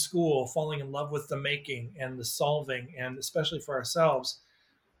did in school, falling in love with the making and the solving, and especially for ourselves.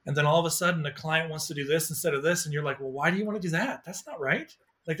 And then all of a sudden, a client wants to do this instead of this, and you're like, well, why do you want to do that? That's not right.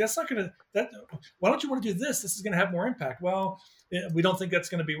 That's not going to, why don't you want to do this? This is going to have more impact. Well, we don't think that's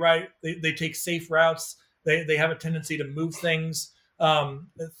going to be right. They take safe routes. They have a tendency to move things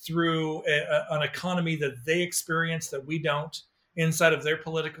through an economy that they experience that we don't inside of their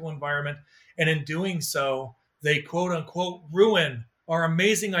political environment. And in doing so, they quote unquote ruin our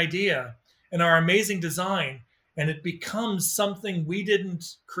amazing idea and our amazing design. And it becomes something we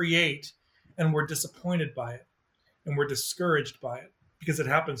didn't create, and we're disappointed by it, and we're discouraged by it because it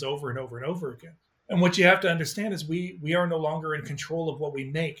happens over and over and over again. And what you have to understand is we are no longer in control of what we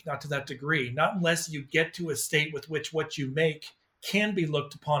make, not to that degree, not unless you get to a state with which what you make can be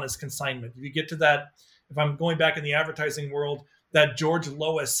looked upon as consignment. If you get to that, if I'm going back in the advertising world, that George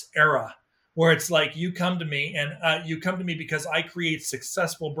Lois era, where it's like you come to me because I create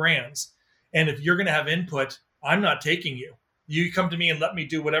successful brands. And if you're going to have input, I'm not taking you. You come to me and let me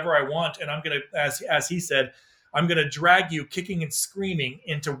do whatever I want. And I'm going to, as he said, I'm going to drag you kicking and screaming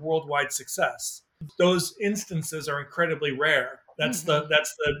into worldwide success. Those instances are incredibly rare. That's the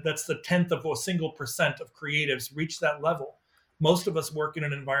 10th of a single % of creatives reach that level. Most of us work in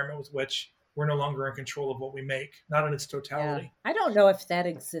an environment with which we're no longer in control of what we make, not in its totality. Yeah. I don't know if that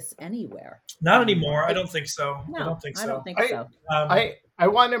exists anywhere. Not anymore. I don't think so. No, I don't think so. I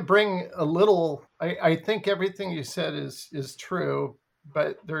want to bring a little, I think everything you said is true,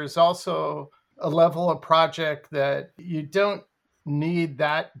 but there's also a level of project that you don't need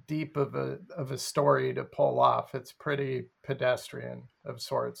that deep of a story to pull off. It's pretty pedestrian of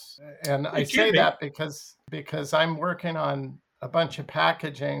sorts. And I say that because I'm working on a bunch of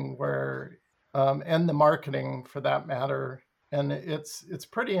packaging where, and the marketing for that matter, and it's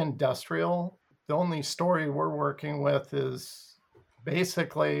pretty industrial. The only story we're working with is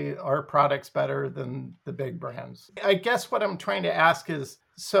basically our product's better than the big brands. I guess what I'm trying to ask is,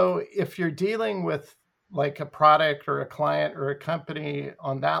 so if you're dealing with like a product or a client or a company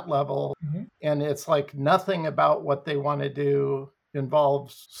on that level, mm-hmm. and it's like nothing about what they want to do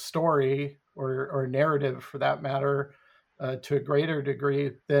involves story or narrative for that matter, to a greater degree,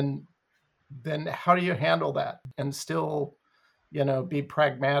 then how do you handle that and still, be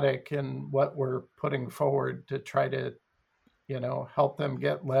pragmatic in what we're putting forward to try to, help them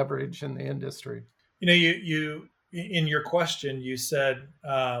get leverage in the industry? You in your question, you said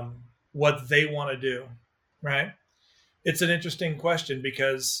what they want to do, right? It's an interesting question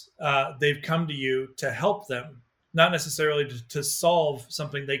because they've come to you to help them, not necessarily to solve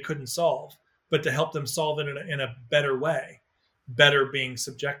something they couldn't solve, but to help them solve it in a better way. better being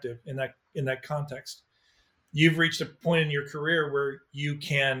subjective in that context. You've reached a point in your career where you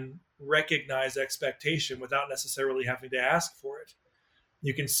can recognize expectation without necessarily having to ask for it.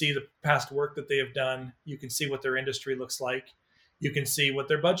 You can see the past work that they have done. You can see what their industry looks like. You can see what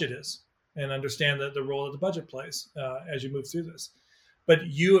their budget is and understand the role that the budget plays as you move through this. But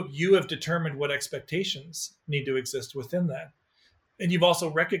you have determined what expectations need to exist within that. And you've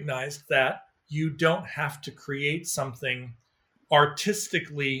also recognized that you don't have to create something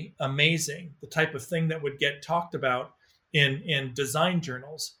artistically amazing, the type of thing that would get talked about in design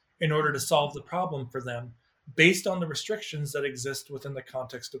journals in order to solve the problem for them based on the restrictions that exist within the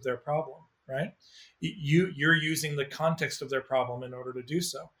context of their problem, right? You're using the context of their problem in order to do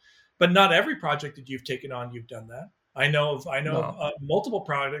so. But not every project that you've taken on, you've done that. I know of multiple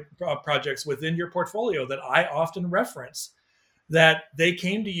projects within your portfolio that I often reference that they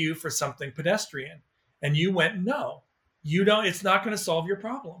came to you for something pedestrian and you went, no, you don't, it's not going to solve your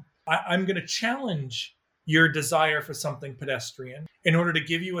problem. I'm going to challenge your desire for something pedestrian in order to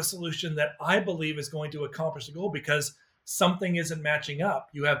give you a solution that I believe is going to accomplish the goal, because something isn't matching up.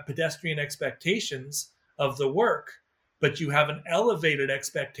 You have pedestrian expectations of the work, but you have an elevated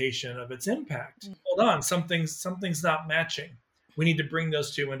expectation of its impact. Hold on, something's not matching. We need to bring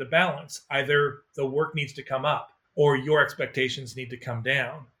those two into balance. Either the work needs to come up or your expectations need to come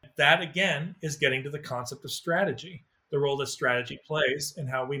down. That, again, is getting to the concept of strategy, the role that strategy plays in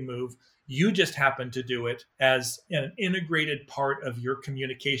how we move. You just happen to do it as an integrated part of your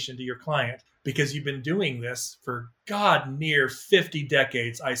communication to your client because you've been doing this for near 50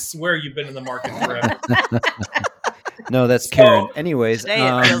 decades. I swear you've been in the market forever. No, that's Karen. Anyways,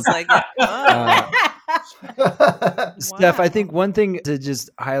 it feels like it. Steph, I think one thing to just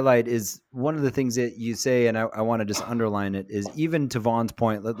highlight is one of the things that you say, and I want to just underline it, is even to Vaughn's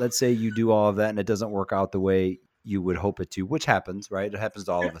point, let's say you do all of that and it doesn't work out the way you would hope it to, which happens, right? It happens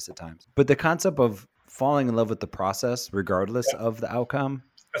to all of us at times. But the concept of falling in love with the process, regardless of the outcome,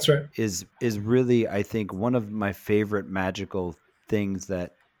 that's right, is really, I think, one of my favorite magical things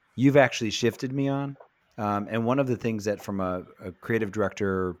that you've actually shifted me on. And one of the things that from a creative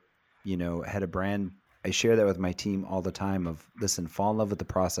director, head of brand, I share that with my team all the time of, listen, fall in love with the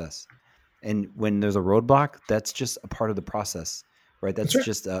process. And when there's a roadblock, that's just a part of the process, right? That's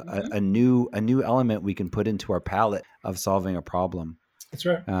just a new element we can put into our palette of solving a problem. That's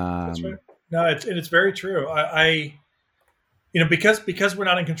right. That's right. No, it's very true. I because we're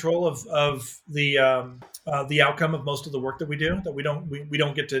not in control of the outcome of most of the work that we do, that we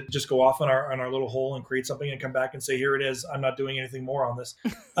don't get to just go off on our little hole and create something and come back and say, here it is, I'm not doing anything more on this.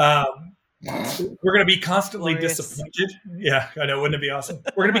 We're going to be constantly disappointed. Yeah, I know. Wouldn't it be awesome?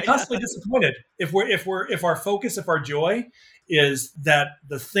 We're going to be constantly disappointed if our focus, if our joy is that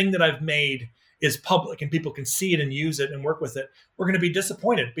the thing that I've made is public and people can see it and use it and work with it. We're going to be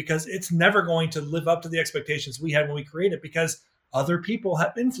disappointed because it's never going to live up to the expectations we had when we created, because other people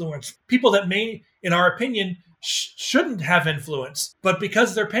have influence, people that may, in our opinion, shouldn't have influence, but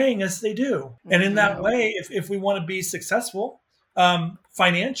because they're paying us, they do. And in that way, if we want to be successful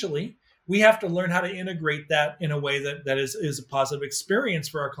financially, we have to learn how to integrate that in a way that is a positive experience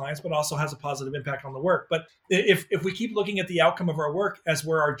for our clients, but also has a positive impact on the work. But if we keep looking at the outcome of our work as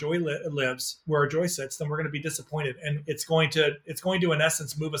where our joy lives, where our joy sits, then we're going to be disappointed, and it's going to in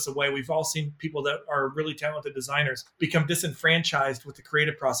essence move us away. We've all seen people that are really talented designers become disenfranchised with the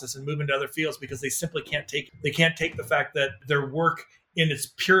creative process and move into other fields because they simply can't take the fact that their work in its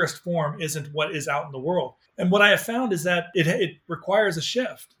purest form isn't what is out in the world. And what I have found is that it requires a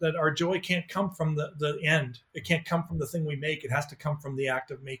shift, that our joy can't come from the end. It can't come from the thing we make. It has to come from the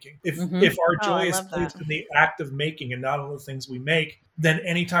act of making. If our joy is placed in the act of making and not on the things we make, then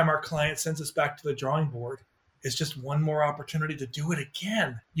anytime our client sends us back to the drawing board, it's just one more opportunity to do it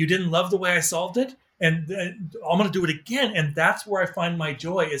again. You didn't love the way I solved it, and I'm going to do it again. And that's where I find my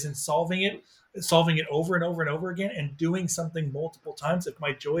joy, is in solving it over and over and over again and doing something multiple times. If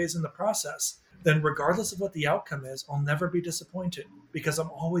my joy is in the process, then regardless of what the outcome is, I'll never be disappointed because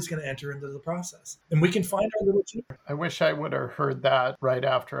I'm always going to enter into the process. And we can find our little joy. I wish I would have heard that right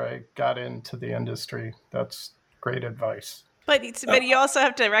after I got into the industry. That's great advice. But you also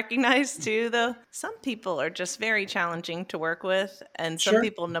have to recognize too, though, some people are just very challenging to work with. And some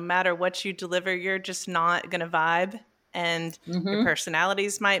people, no matter what you deliver, you're just not going to vibe. And your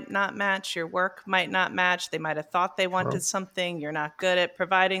personalities might not match, your work might not match. They might have thought they wanted something. You're not good at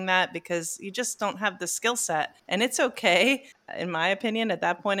providing that because you just don't have the skill set. And it's okay, in my opinion, at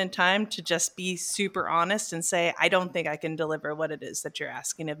that point in time, to just be super honest and say, I don't think I can deliver what it is that you're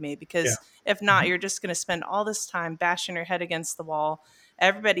asking of me. Because if not, you're just going to spend all this time bashing your head against the wall.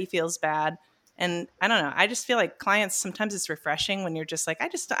 Everybody feels bad. And I don't know, I just feel like clients, sometimes it's refreshing when you're just like, I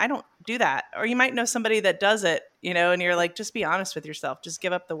don't do that. Or you might know somebody that does it, and you're like, just be honest with yourself. Just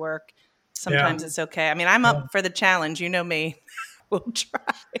give up the work. Sometimes it's okay. I mean, I'm up for the challenge. You know me. We'll try.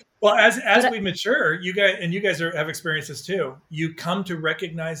 Well, as we mature, you guys have experienced this too. You come to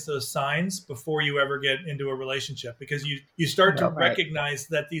recognize those signs before you ever get into a relationship, because you start to recognize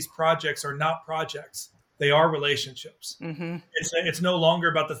that these projects are not projects. They are relationships. Mm-hmm. It's no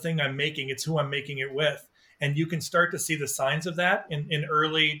longer about the thing I'm making. It's who I'm making it with. And you can start to see the signs of that in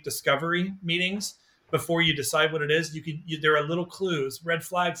early discovery meetings before you decide what it is. There are little clues, red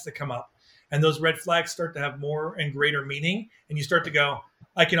flags that come up. And those red flags start to have more and greater meaning. And you start to go,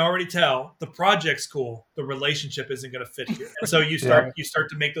 I can already tell the project's cool. The relationship isn't going to fit here. And so you start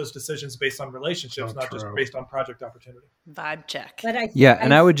to make those decisions based on relationships, not just based on project opportunity. Vibe check.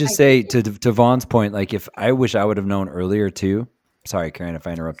 I would just say to Vaughn's point, like, if I wish I would have known earlier too. Sorry, Karen, if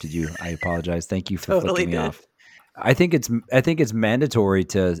I interrupted you, I apologize. Thank you for flicking me off. I think it's mandatory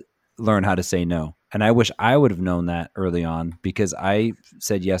to learn how to say no. And I wish I would have known that early on, because I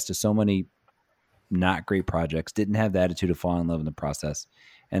said yes to so many not great projects, didn't have the attitude to fall in love in the process.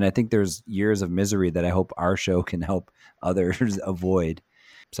 And I think there's years of misery that I hope our show can help others avoid.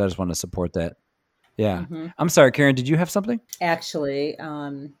 So I just want to support that. Yeah. Mm-hmm. I'm sorry, Karen, did you have something? Actually,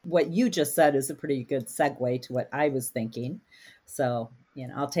 what you just said is a pretty good segue to what I was thinking. So,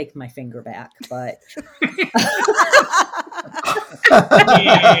 I'll take my finger back, but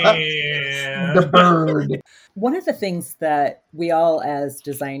the bird. One of the things that we all, as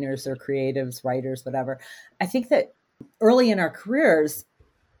designers or creatives, writers, whatever, I think that early in our careers,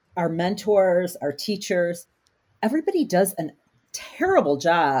 our mentors, our teachers, everybody does a terrible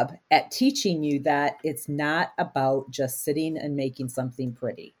job at teaching you that it's not about just sitting and making something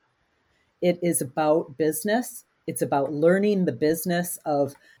pretty. It is about business. It's about learning the business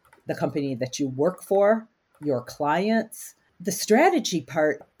of the company that you work for, your clients. The strategy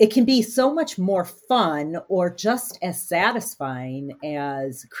part, it can be so much more fun or just as satisfying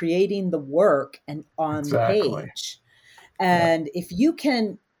as creating the work and on the page. And if you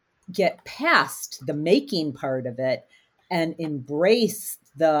can get past the making part of it and embrace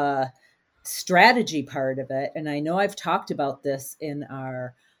the strategy part of it, and I know I've talked about this in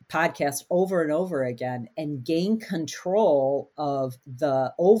our podcast over and over again, and gain control of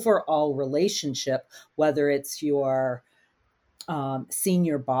the overall relationship, whether it's your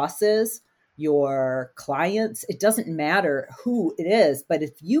senior bosses, your clients, it doesn't matter who it is. But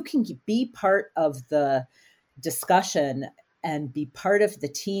if you can be part of the discussion and be part of the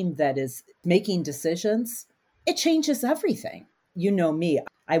team that is making decisions, it changes everything. You know me,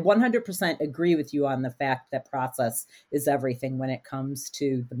 I 100% agree with you on the fact that process is everything when it comes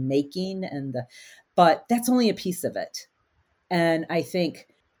to the making but that's only a piece of it. And I think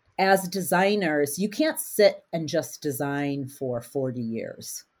as designers, you can't sit and just design for 40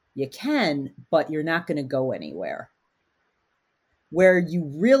 years. You can, but you're not going to go anywhere. Where your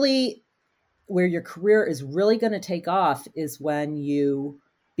career is really going to take off is when you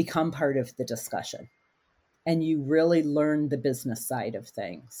become part of the discussion and you really learn the business side of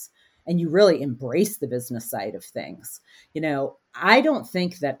things and you really embrace the business side of things. I don't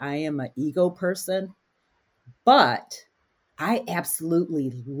think that I am an ego person, but I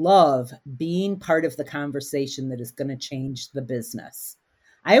absolutely love being part of the conversation that is going to change the business.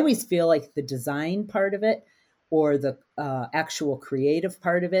 I always feel like the design part of it or the actual creative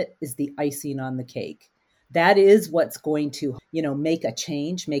part of it is the icing on the cake. That is what's going to, make a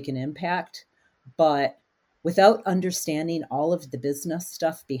change, make an impact. But without understanding all of the business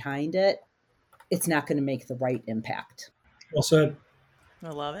stuff behind it, it's not going to make the right impact. Well said. I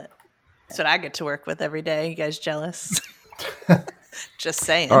love it. That's what I get to work with every day. You guys jealous? Just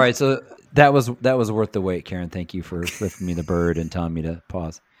saying. All right, so that was worth the wait, Karen. Thank you for flipping me the bird and telling me to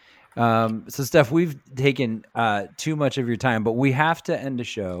pause. So, Steph, we've taken too much of your time, but we have to end the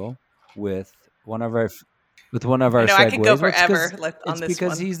show with one of our segues. I could go forever on this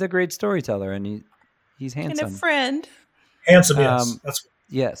because one. He's the great storyteller and he's handsome. And a friend. Handsome, yes.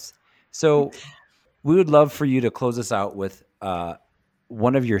 Yes. So we would love for you to close us out with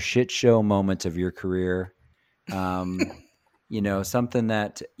one of your shit show moments of your career. Something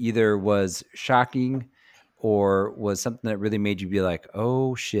that either was shocking or was something that really made you be like,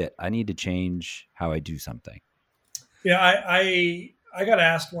 oh shit, I need to change how I do something. Yeah. I got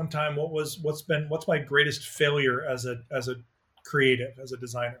asked one time, what's my greatest failure as a creative, as a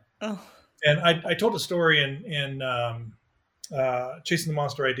designer? Oh. And I told a story in Chasing the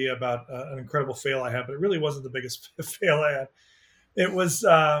Monster Idea about an incredible fail I had, but it really wasn't the biggest fail I had. It was,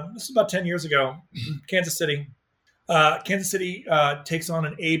 this is about 10 years ago, Kansas City. Kansas City takes on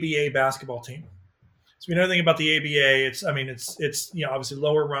an ABA basketball team. So we know anything about the ABA. It's obviously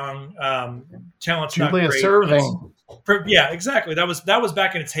lower rung. Talent's Julius not great. Erving. Yeah, exactly. That was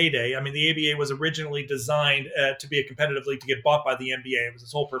back in its heyday. I mean, the ABA was originally designed to be a competitive league to get bought by the NBA. It was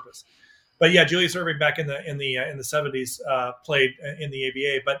its whole purpose. But yeah, Julius Erving back in the 70s played in the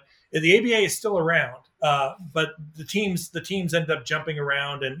ABA. But the ABA is still around. But the teams end up jumping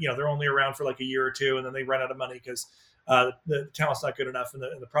around, and they're only around for like a year or two, and then they run out of money because the talent's not good enough and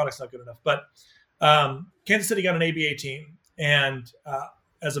the product's not good enough. But Kansas City got an ABA team, and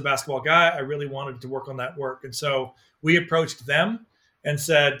as a basketball guy, I really wanted to work on that work, and so we approached them and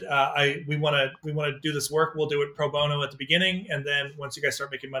said, "We want to do this work. We'll do it pro bono at the beginning, and then once you guys start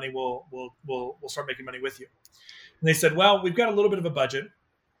making money, we'll start making money with you." And they said, "Well, we've got a little bit of a budget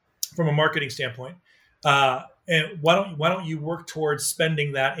from a marketing standpoint, and why don't you work towards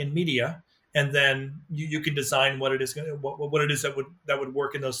spending that in media?" And then you can design what it is that would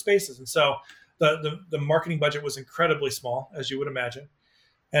work in those spaces. And so the marketing budget was incredibly small, as you would imagine.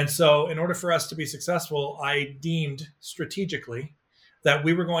 And so in order for us to be successful, I deemed strategically that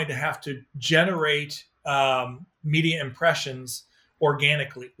we were going to have to generate media impressions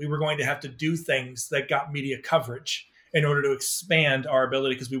organically. We were going to have to do things that got media coverage in order to expand our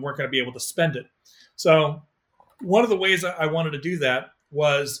ability, because we weren't going to be able to spend it. So one of the ways I wanted to do that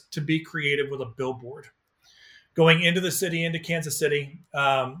was to be creative with a billboard. Going into the city, into Kansas City,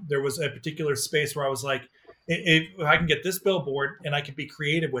 there was a particular space where I was like, if I can get this billboard and I can be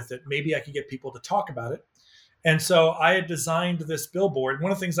creative with it, maybe I can get people to talk about it. And so I had designed this billboard.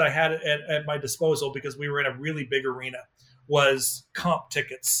 One of the things I had at my disposal, because we were in a really big arena, was comp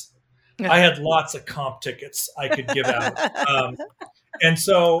tickets. I had lots of comp tickets I could give out. And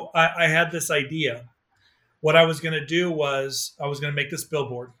so I had this idea. What I was going to do was I was going to make this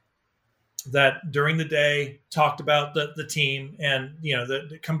billboard that during the day talked about the team and,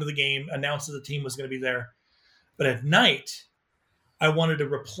 come to the game, announced that the team was going to be there. But at night, I wanted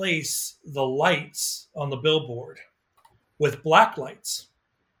to replace the lights on the billboard with black lights.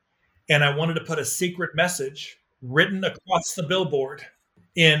 And I wanted to put a secret message written across the billboard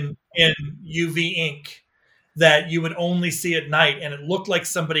in UV ink that you would only see at night. And it looked like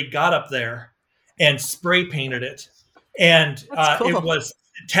somebody got up there and spray painted it. And cool. It was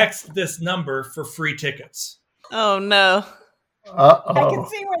text this number for free tickets. Oh, no. Uh-oh. I can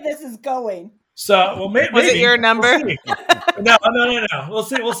see where this is going. So, well, maybe. Was it your number? No. We'll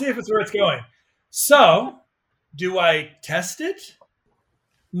see if it's where it's going. So, do I test it?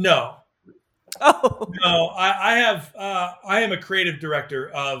 No. Oh. No, I am a creative director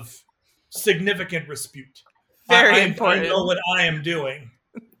of significant repute. Very important. I know what I am doing.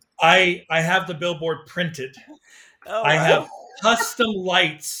 I have the billboard printed. Oh, I have custom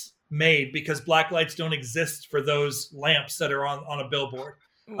lights made because black lights don't exist for those lamps that are on a billboard.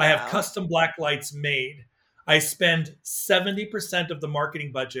 Wow. I have custom black lights made. I spend 70% of the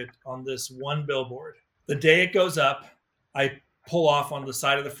marketing budget on this one billboard. The day it goes up, I pull off on the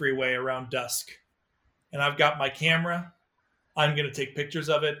side of the freeway around dusk. And I've got my camera. I'm going to take pictures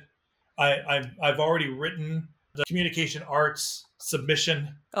of it. I've already written the communication arts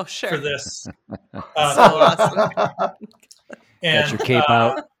submission for this. So awesome. And got your cape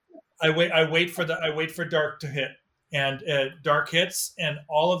out. I wait for dark to hit, and dark hits, and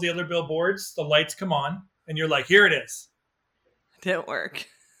all of the other billboards, the lights come on, and you're like, here it is. It didn't work.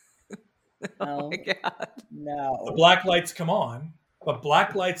 Oh my God. No. The black lights come on, but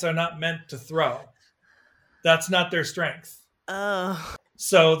black lights are not meant to throw. That's not their strength. Oh.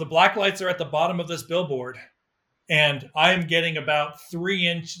 So the black lights are at the bottom of this billboard, and I'm getting about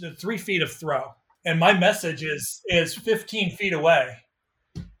 3 feet of throw. And my message is 15 feet away,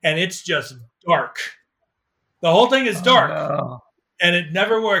 and it's just dark. The whole thing is dark, no. And it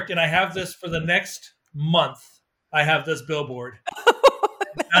never worked. And I have this for the next month. I have this billboard.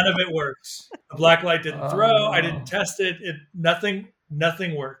 None of it works. The black light didn't throw. No. I didn't test it. Nothing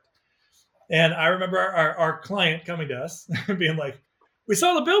worked. And I remember our client coming to us and being like, we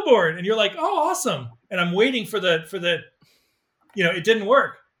saw the billboard. And you're like, oh, awesome. And I'm waiting for the, it didn't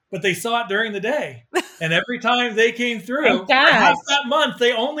work. But they saw it during the day. And every time they came through, half that month,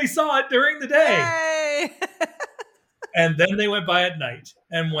 they only saw it during the day. Yay. And then they went by at night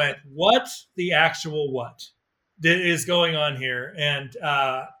and went, what the actual what is going on here? And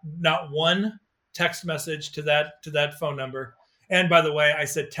not one text message to that phone number. And by the way, I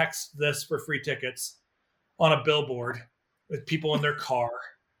said, text this for free tickets on a billboard with people in their car.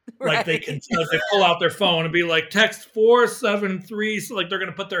 Right. Like they pull out their phone and be like, text 473. So like they're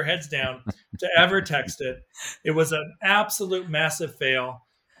going to put their heads down to ever text it. It was an absolute massive fail.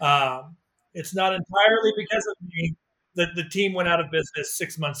 It's not entirely because of me that the team went out of business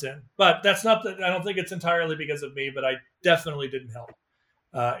 6 months in. But that's not that I don't think it's entirely because of me, but I definitely didn't help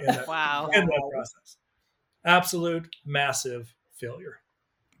in that process. Absolute massive failure.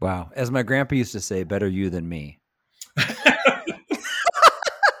 Wow. As my grandpa used to say, better you than me.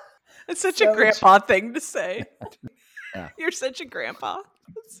 It's such a grandpa thing to say. Yeah. You're such a grandpa.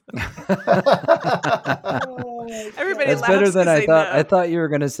 Everybody That's better than I thought. No. I thought you were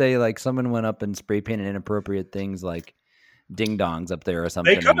going to say like someone went up and spray painted inappropriate things like ding dongs up there or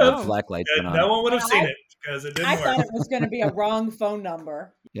something. They could have. Black lights went on. No one would have seen it because it didn't work. I thought it was going to be a wrong phone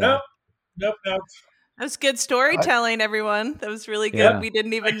number. Yeah. Nope. That was good storytelling, everyone. That was really good. Yeah. We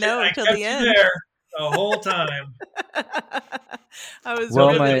didn't even know until the end. There the whole time. I was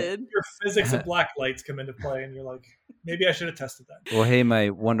riveted. Your physics of black lights come into play, and you're like, maybe I should have tested that. Well, hey, my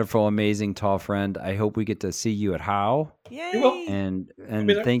wonderful, amazing, tall friend. I hope we get to see you at How. Yay! You will. And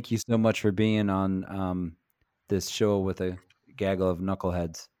thank you so much for being on this show with a gaggle of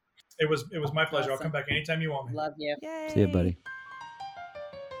knuckleheads. It was my pleasure. Awesome. I'll come back anytime you want me. Love you. Yay. See you, buddy.